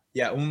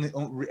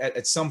only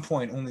at some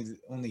point,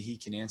 only he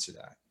can answer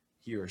that,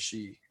 he or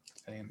she,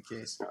 depending on the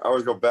case. I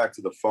always go back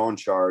to the phone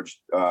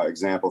charge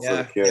example for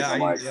the kids.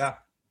 I'm like,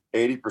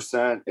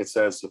 80%, it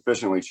says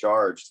sufficiently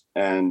charged.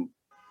 And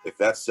if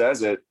that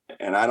says it,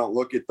 and I don't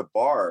look at the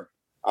bar,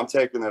 I'm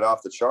taking it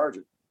off the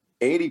charger.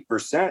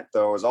 80%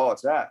 though is all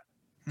it's at.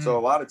 So a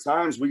lot of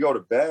times we go to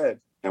bed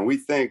and we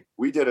think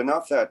we did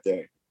enough that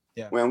day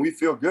when we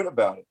feel good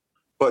about it.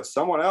 But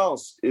someone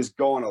else is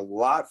going a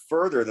lot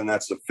further than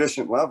that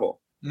sufficient level.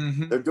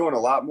 Mm-hmm. They're doing a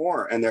lot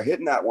more and they're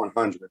hitting that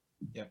 100.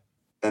 Yeah.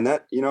 And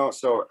that,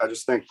 so I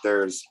just think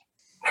there's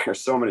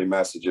so many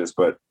messages,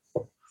 but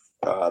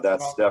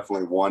that's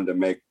definitely one to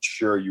make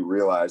sure you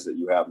realize that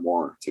you have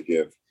more to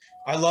give.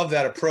 I love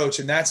that approach.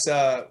 And that's,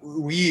 so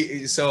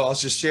I'll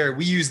just share,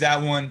 we use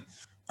that one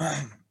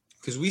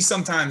because we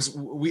sometimes,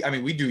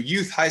 we do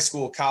youth, high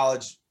school,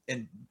 college,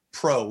 and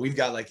pro. We've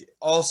got like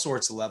all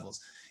sorts of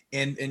levels.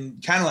 And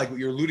kind of like what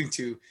you're alluding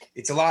to,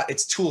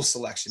 it's tool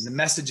selection. The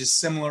message is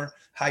similar.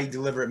 How you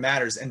deliver it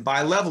matters. And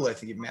by level, I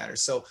think it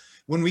matters. So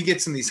when we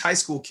get some of these high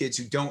school kids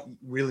who don't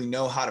really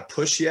know how to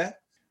push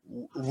yet,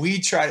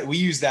 we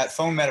use that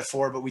phone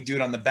metaphor, but we do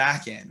it on the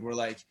back end. We're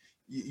like,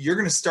 you're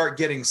going to start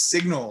getting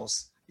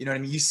signals. You know what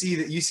I mean? You see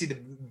the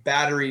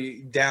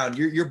battery down,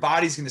 your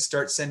body's going to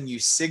start sending you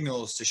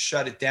signals to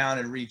shut it down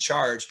and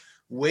recharge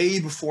way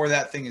before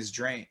that thing is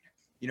drained.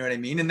 You know what I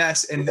mean? And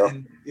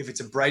and if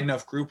it's a bright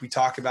enough group, we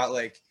talk about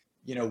like,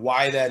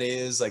 why that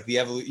is, like the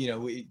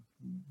evolution,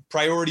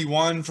 priority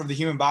one from the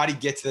human body,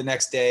 get to the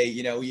next day,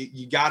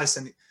 you got to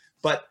send,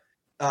 but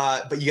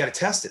you got to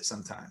test it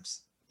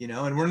sometimes,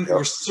 and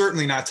we're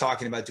certainly not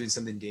talking about doing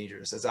something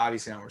dangerous. That's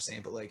obviously not what we're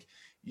saying, but like,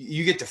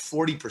 you get to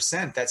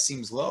 40%, that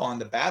seems low on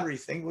the battery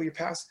thing. Well, you're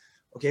past,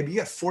 okay, but you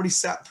got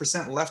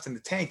 40% left in the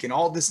tank, and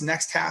all this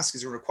next task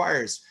is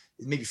requires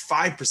is maybe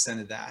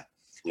 5% of that.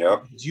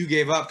 Yep. You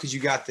gave up because you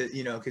got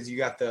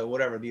the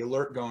whatever, the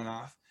alert going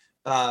off.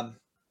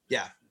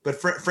 Yeah, but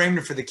framed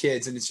it for the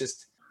kids, and it's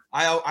just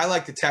I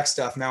like the tech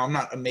stuff. Now I'm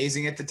not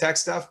amazing at the tech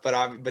stuff,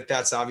 but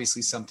that's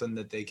obviously something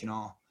that they can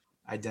all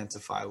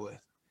identify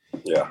with.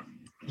 Yeah.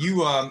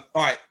 You all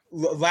right?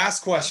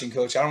 Last question,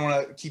 Coach. I don't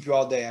want to keep you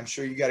all day. I'm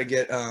sure you got to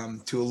get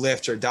to a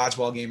lift or a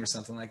dodgeball game or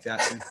something like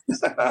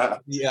that.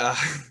 Yeah.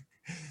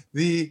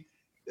 You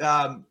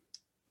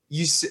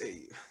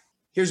say,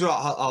 here's what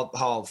how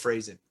I'll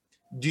phrase it.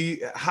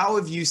 How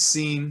have you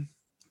seen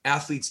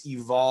athletes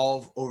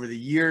evolve over the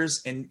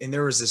years? And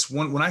there was this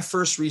one, when I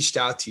first reached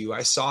out to you,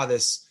 I saw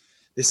this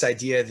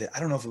idea that, I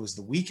don't know if it was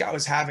the week I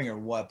was having or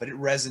what, but it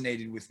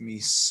resonated with me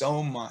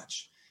so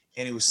much.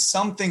 And it was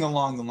something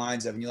along the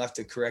lines of, and you'll have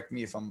to correct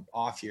me if I'm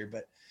off here,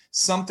 but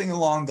something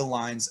along the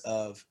lines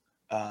of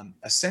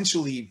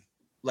essentially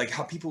like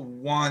how people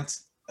want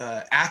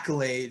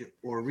accolade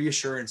or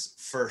reassurance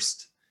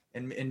first.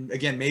 And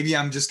again, maybe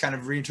I'm just kind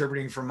of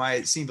reinterpreting from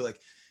my scene, but like,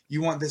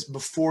 you want this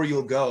before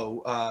you'll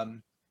go.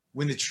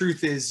 When the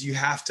truth is you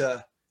have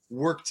to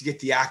work to get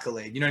the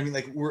accolade. You know what I mean?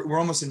 Like we're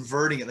almost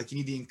inverting it. Like you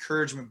need the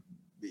encouragement,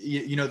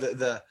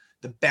 the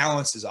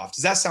balance is off.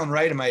 Does that sound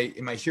right? Am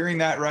I hearing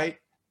that right?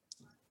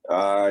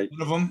 One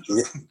of them?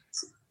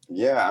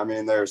 Yeah. I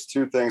mean, there's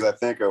two things I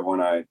think of when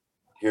I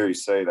hear you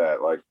say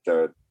that.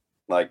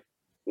 Like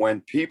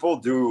when people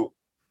do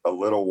a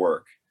little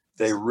work,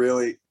 they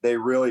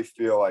really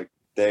feel like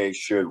they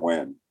should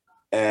win.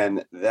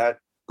 And that,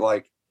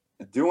 like,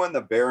 doing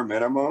the bare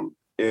minimum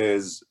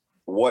is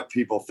what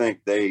people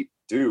think they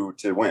do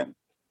to win.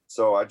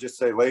 So I just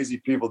say lazy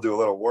people do a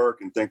little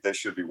work and think they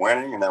should be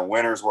winning, and then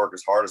winners work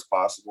as hard as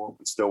possible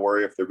and still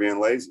worry if they're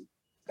being lazy.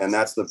 And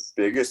that's the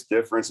biggest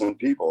difference in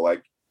people.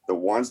 Like the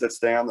ones that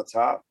stay on the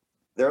top,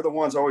 they're the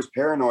ones always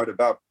paranoid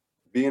about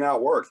being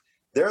outworked.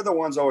 They're the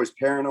ones always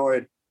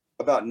paranoid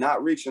about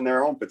not reaching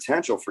their own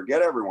potential.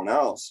 Forget everyone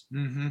else.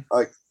 Mm-hmm.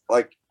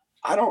 Like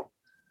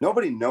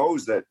nobody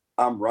knows that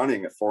I'm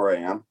running at 4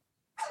 a.m.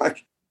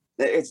 Like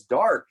it's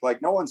dark.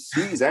 Like no one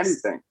sees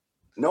anything.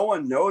 No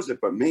one knows it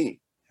but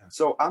me.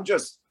 So I'm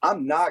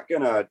not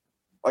gonna,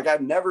 like,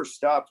 I've never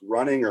stopped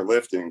running or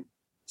lifting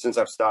since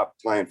I've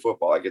stopped playing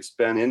football. Like it's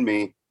been in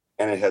me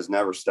and it has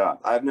never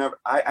stopped.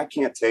 I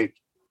can't take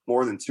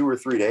more than 2 or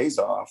 3 days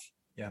off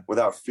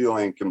without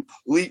feeling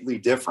completely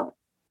different.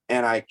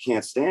 And I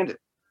can't stand it.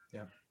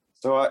 Yeah.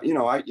 So,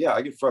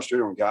 I get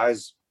frustrated when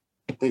guys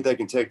think they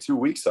can take 2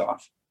 weeks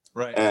off.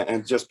 Right.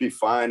 And just be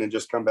fine and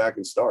just come back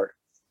and start,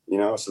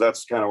 so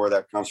that's kind of where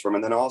that comes from.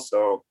 And then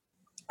also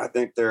I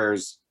think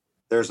there's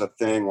a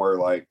thing where,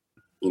 like,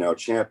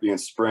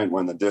 champions sprint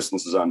when the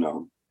distance is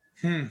unknown.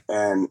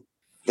 And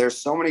there's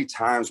so many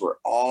times where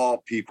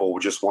all people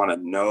just want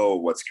to know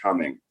what's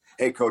coming.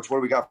 Hey, coach, what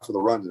do we got for the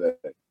run today?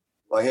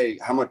 Like, hey,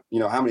 how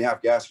many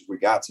half gassers we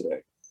got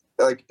today?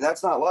 Like,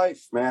 that's not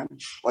life, man.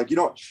 Like,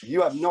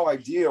 you have no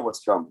idea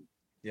what's coming.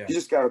 Yeah. You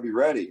just got to be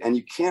ready, and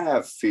you can't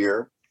have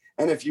fear.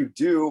 And if you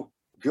do,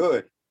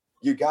 good.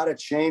 You got to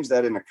change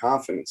that into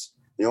confidence.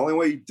 The only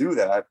way you do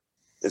that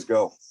is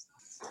go.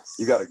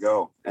 You got to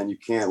go, and you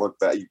can't look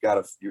back. You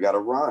got to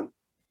run.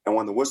 And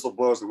when the whistle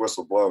blows, the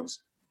whistle blows.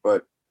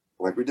 But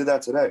like we did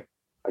that today.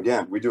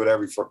 Again, we do it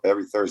every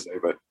Thursday,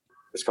 but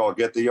it's called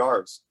Get the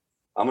Yards.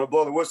 I'm going to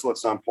blow the whistle at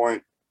some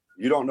point.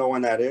 You don't know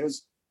when that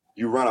is.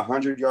 You run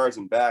 100 yards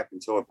and back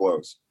until it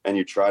blows, and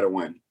you try to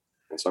win.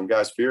 And some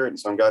guys fear it, and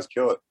some guys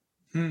kill it.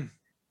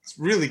 It's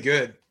really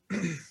good.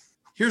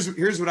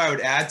 Here's what I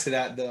would add to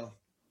that, though,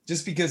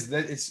 just because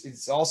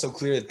it's also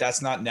clear that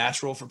that's not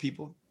natural for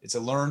people. It's a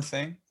learned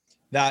thing.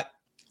 That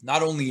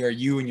not only are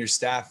you and your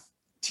staff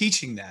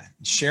teaching that,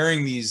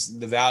 sharing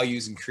the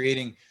values and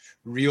creating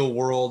real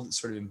world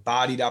sort of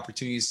embodied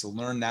opportunities to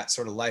learn that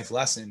sort of life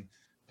lesson,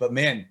 but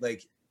man,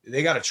 like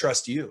they got to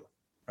trust you,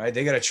 right?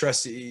 They got to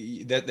trust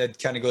that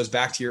kind of goes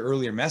back to your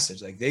earlier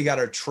message. Like they got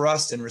to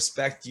trust and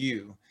respect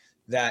you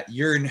that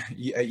you're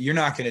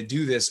not going to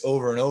do this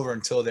over and over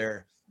until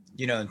they're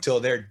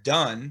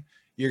done.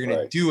 You're going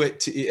to do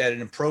it at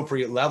an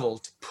appropriate level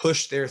to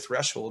push their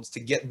thresholds, to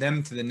get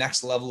them to the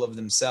next level of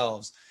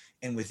themselves.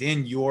 And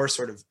within your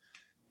sort of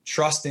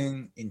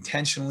trusting,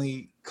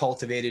 intentionally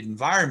cultivated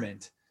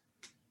environment,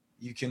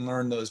 you can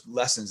learn those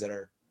lessons that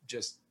are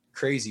just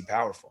crazy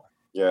powerful.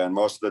 Yeah. And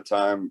most of the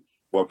time,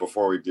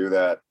 before we do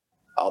that,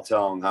 I'll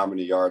tell them how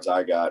many yards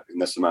I got in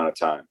this amount of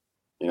time,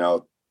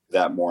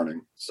 that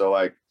morning.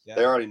 So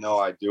they already know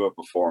I do it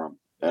before them.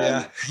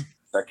 And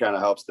that kind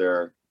of helps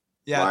their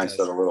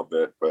mindset a little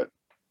bit, but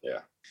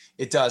yeah.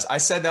 It does. I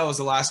said that was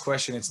the last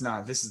question. It's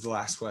not. This is the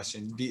last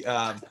question.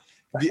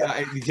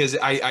 Because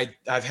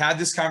I've had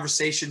this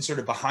conversation sort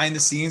of behind the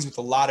scenes with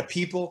a lot of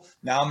people.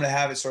 Now I'm going to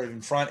have it sort of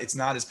in front. It's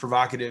not as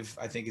provocative,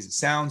 I think, as it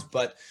sounds,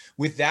 but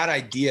with that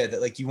idea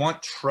that like you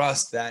want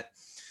trust that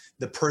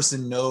the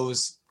person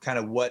knows kind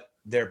of what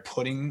they're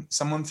putting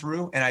someone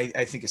through. And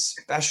I think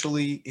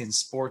especially in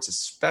sports,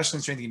 especially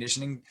in strength and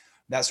conditioning,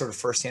 that sort of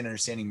firsthand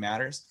understanding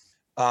matters.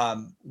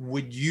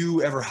 Would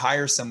you ever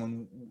hire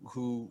someone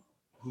who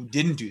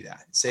didn't do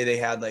that? Say they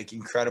had like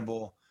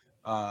incredible,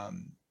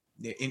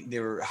 they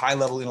were high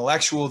level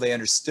intellectual, they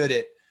understood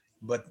it,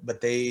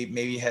 but they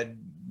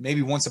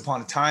maybe once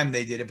upon a time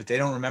they did it, but they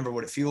don't remember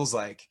what it feels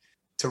like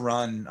to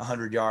run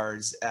 100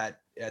 yards at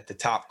the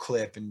top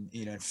clip and,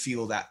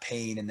 feel that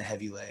pain in the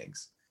heavy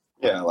legs.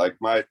 Yeah. Like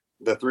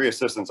the 3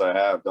 assistants I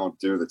have don't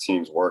do the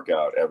team's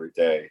workout every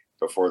day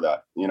before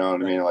that. You know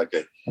what I mean? Like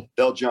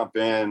they'll jump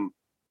in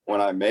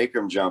when I make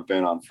them jump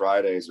in on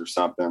Fridays or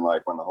something,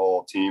 like when the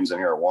whole team's in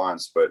here at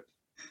once. But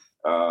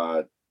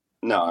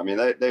no, I mean,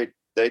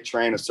 they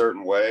train a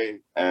certain way,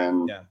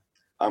 and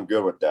I'm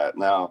good with that.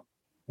 Now,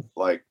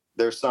 like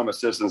there's some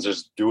assistants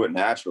just do it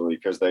naturally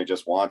because they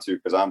just want to,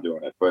 because I'm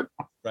doing it. But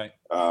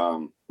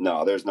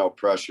no, there's no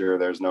pressure.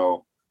 There's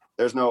no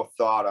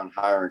thought on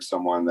hiring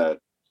someone that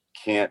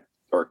can't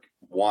or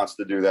wants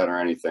to do that or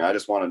anything. I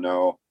just want to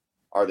know,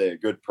 are they a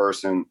good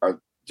person?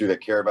 Do they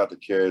care about the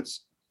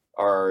kids?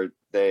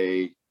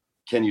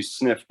 Can you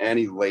sniff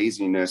any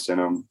laziness in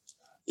them?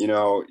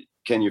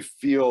 Can you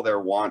feel their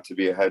want to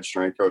be a head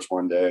strength coach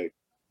one day?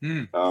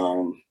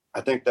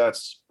 I think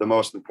that's the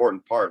most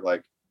important part.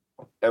 Like,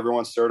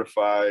 everyone's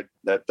certified.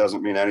 That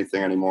doesn't mean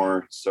anything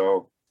anymore.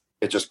 So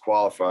it just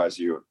qualifies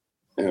you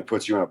and it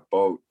puts you in a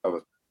boat of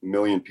 1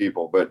 million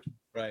people. But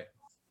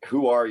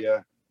who are you?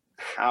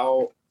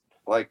 How,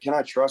 like, can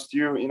I trust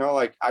you?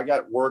 Like, I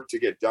got work to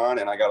get done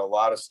and I got a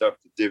lot of stuff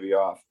to divvy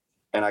off,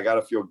 and I got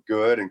to feel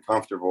good and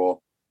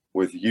comfortable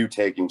with you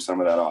taking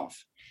some of that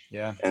off.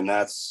 Yeah. And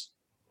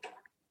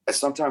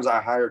sometimes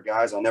I hire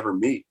guys I never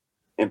meet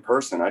in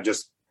person.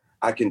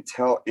 I can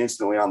tell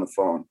instantly on the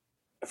phone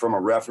from a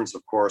reference,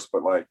 of course,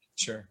 but like,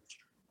 sure.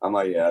 I'm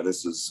like, yeah,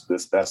 that's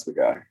the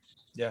guy.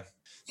 Yeah.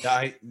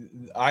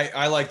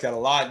 I like that a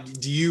lot.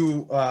 Do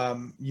you,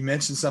 you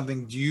mentioned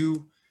something, do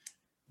you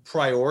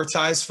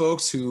prioritize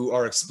folks who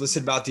are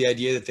explicit about the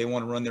idea that they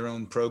want to run their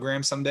own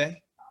program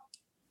someday?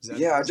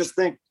 Yeah.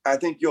 I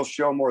think you'll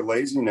show more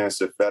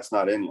laziness if that's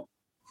not in you.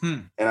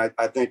 And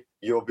I think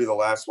you'll be the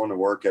last one to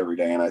work every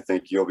day. And I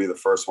think you'll be the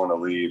first one to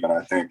leave. And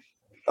I think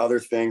other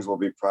things will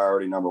be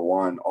priority number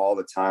 1 all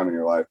the time in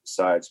your life,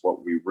 besides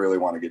what we really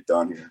want to get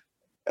done here.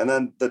 And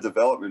then the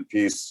development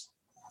piece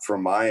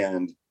from my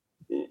end,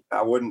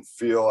 I wouldn't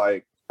feel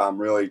like I'm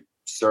really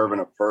serving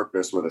a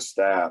purpose with a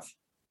staff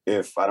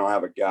if I don't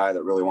have a guy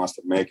that really wants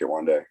to make it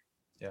one day.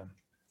 Yeah.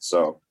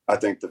 So I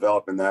think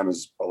developing them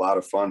is a lot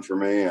of fun for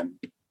me. And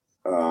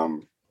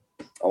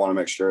I want to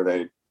make sure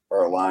they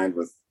are aligned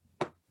with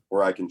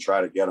where I can try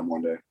to get them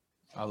one day.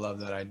 I love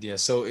that idea.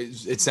 So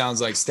it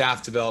sounds like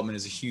staff development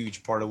is a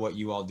huge part of what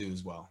you all do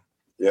as well.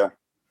 Yeah.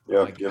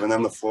 Yeah. Giving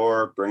them the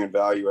floor, bringing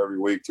value every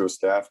week to a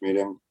staff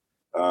meeting,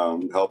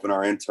 helping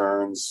our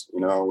interns.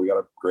 We got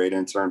a great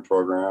intern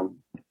program.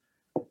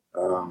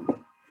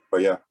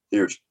 But yeah,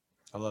 huge.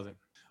 I love it.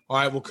 All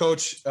right. Well,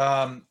 Coach,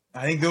 I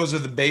think those are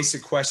the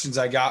basic questions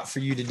I got for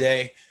you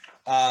today.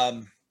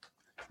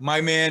 My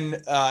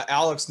man,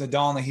 Alex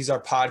Nadalny, he's our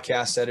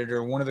podcast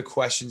editor. One of the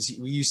questions,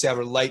 we used to have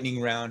a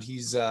lightning round.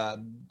 He's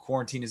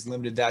quarantine has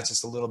limited that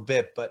just a little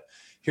bit, but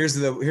here's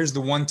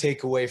the one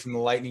takeaway from the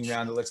lightning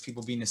round that lets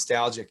people be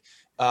nostalgic.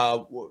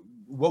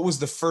 What was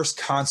the first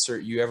concert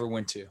you ever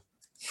went to?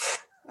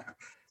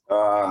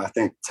 I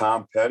think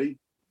Tom Petty.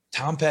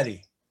 Tom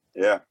Petty.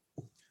 Yeah.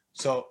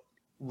 So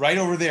right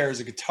over there is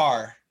a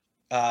guitar.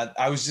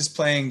 I was just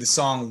playing the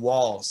song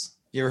Walls.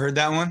 You ever heard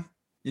that one?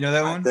 You know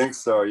that one? I think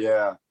so.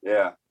 Yeah.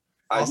 Yeah.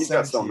 He's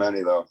got so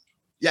many though.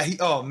 Yeah.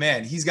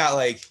 He's got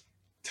like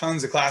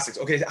tons of classics.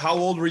 Okay. How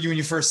old were you when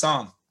you first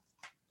saw him?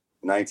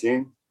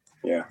 19.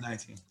 Yeah.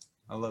 19.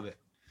 I love it.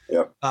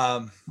 Yep.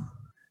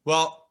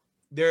 Well,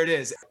 there it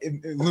is.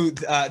 Lou,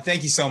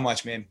 thank you so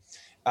much, man.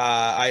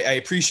 I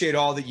appreciate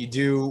all that you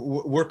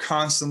do. We're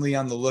constantly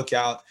on the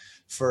lookout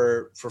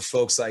for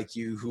folks like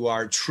you who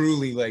are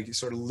truly like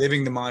sort of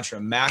living the mantra,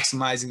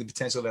 maximizing the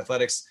potential of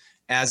athletics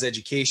as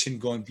education,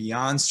 going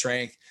beyond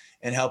strength,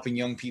 and helping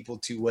young people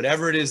to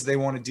whatever it is they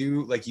want to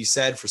do. Like you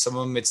said, for some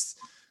of them, it's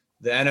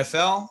the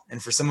NFL,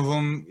 and for some of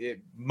them,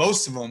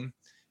 most of them,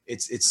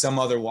 it's some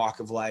other walk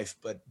of life.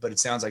 But it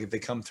sounds like if they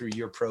come through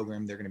your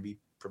program, they're going to be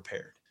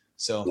prepared.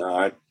 So no,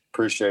 I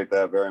appreciate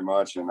that very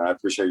much, and I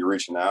appreciate you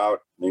reaching out.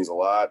 It means a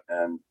lot,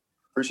 and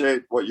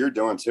appreciate what you're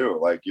doing too.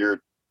 Like,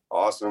 you're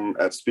awesome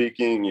at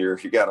speaking. You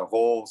got a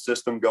whole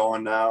system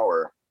going now,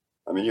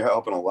 you're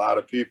helping a lot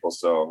of people.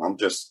 So I'm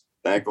just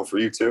thankful for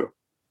you too.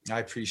 I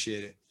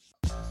appreciate it.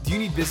 Do you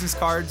need business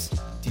cards?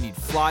 Do you need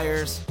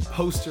flyers,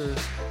 posters,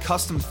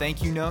 custom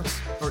thank you notes,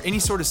 or any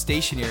sort of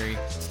stationery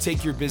to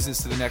take your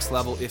business to the next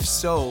level? If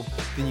so,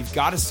 then you've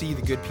got to see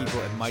the good people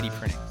at Mighty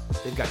Printing.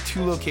 They've got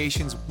 2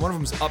 locations. One of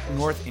them's up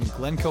north in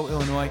Glencoe,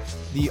 Illinois.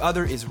 The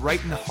other is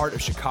right in the heart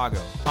of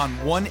Chicago on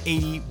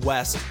 180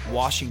 West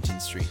Washington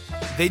Street.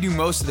 They do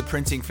most of the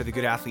printing for the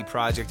Good Athlete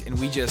Project, and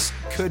we just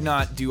could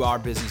not do our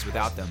business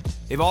without them.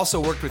 They've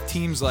also worked with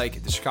teams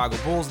like the Chicago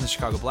Bulls and the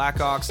Chicago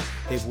Blackhawks.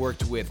 They've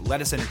worked with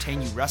Let Us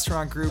Entertain You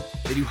Restaurant Group.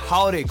 They do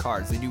holiday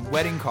cards. They do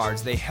wedding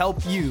cards. They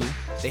help you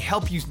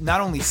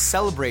not only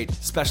celebrate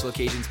special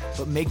occasions,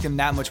 but make them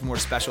that much more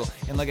special.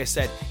 And like I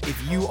said,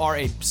 if you are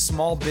a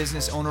small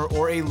business owner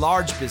or a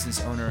large business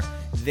owner,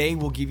 they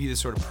will give you this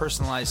sort of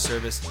personalized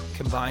service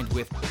combined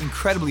with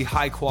incredibly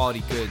high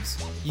quality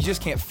goods. You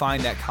just can't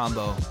find that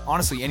combo,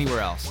 honestly,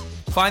 anywhere else.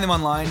 Find them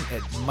online at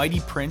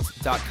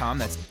mightyprint.com.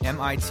 That's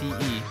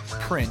M-I-T-E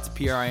print,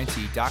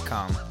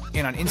 P-R-I-N-T.com.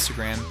 And on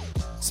Instagram,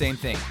 same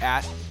thing,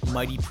 at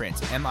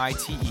mightyprint,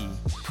 M-I-T-E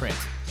print.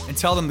 And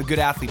tell them the Good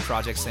Athlete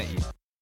Project sent you.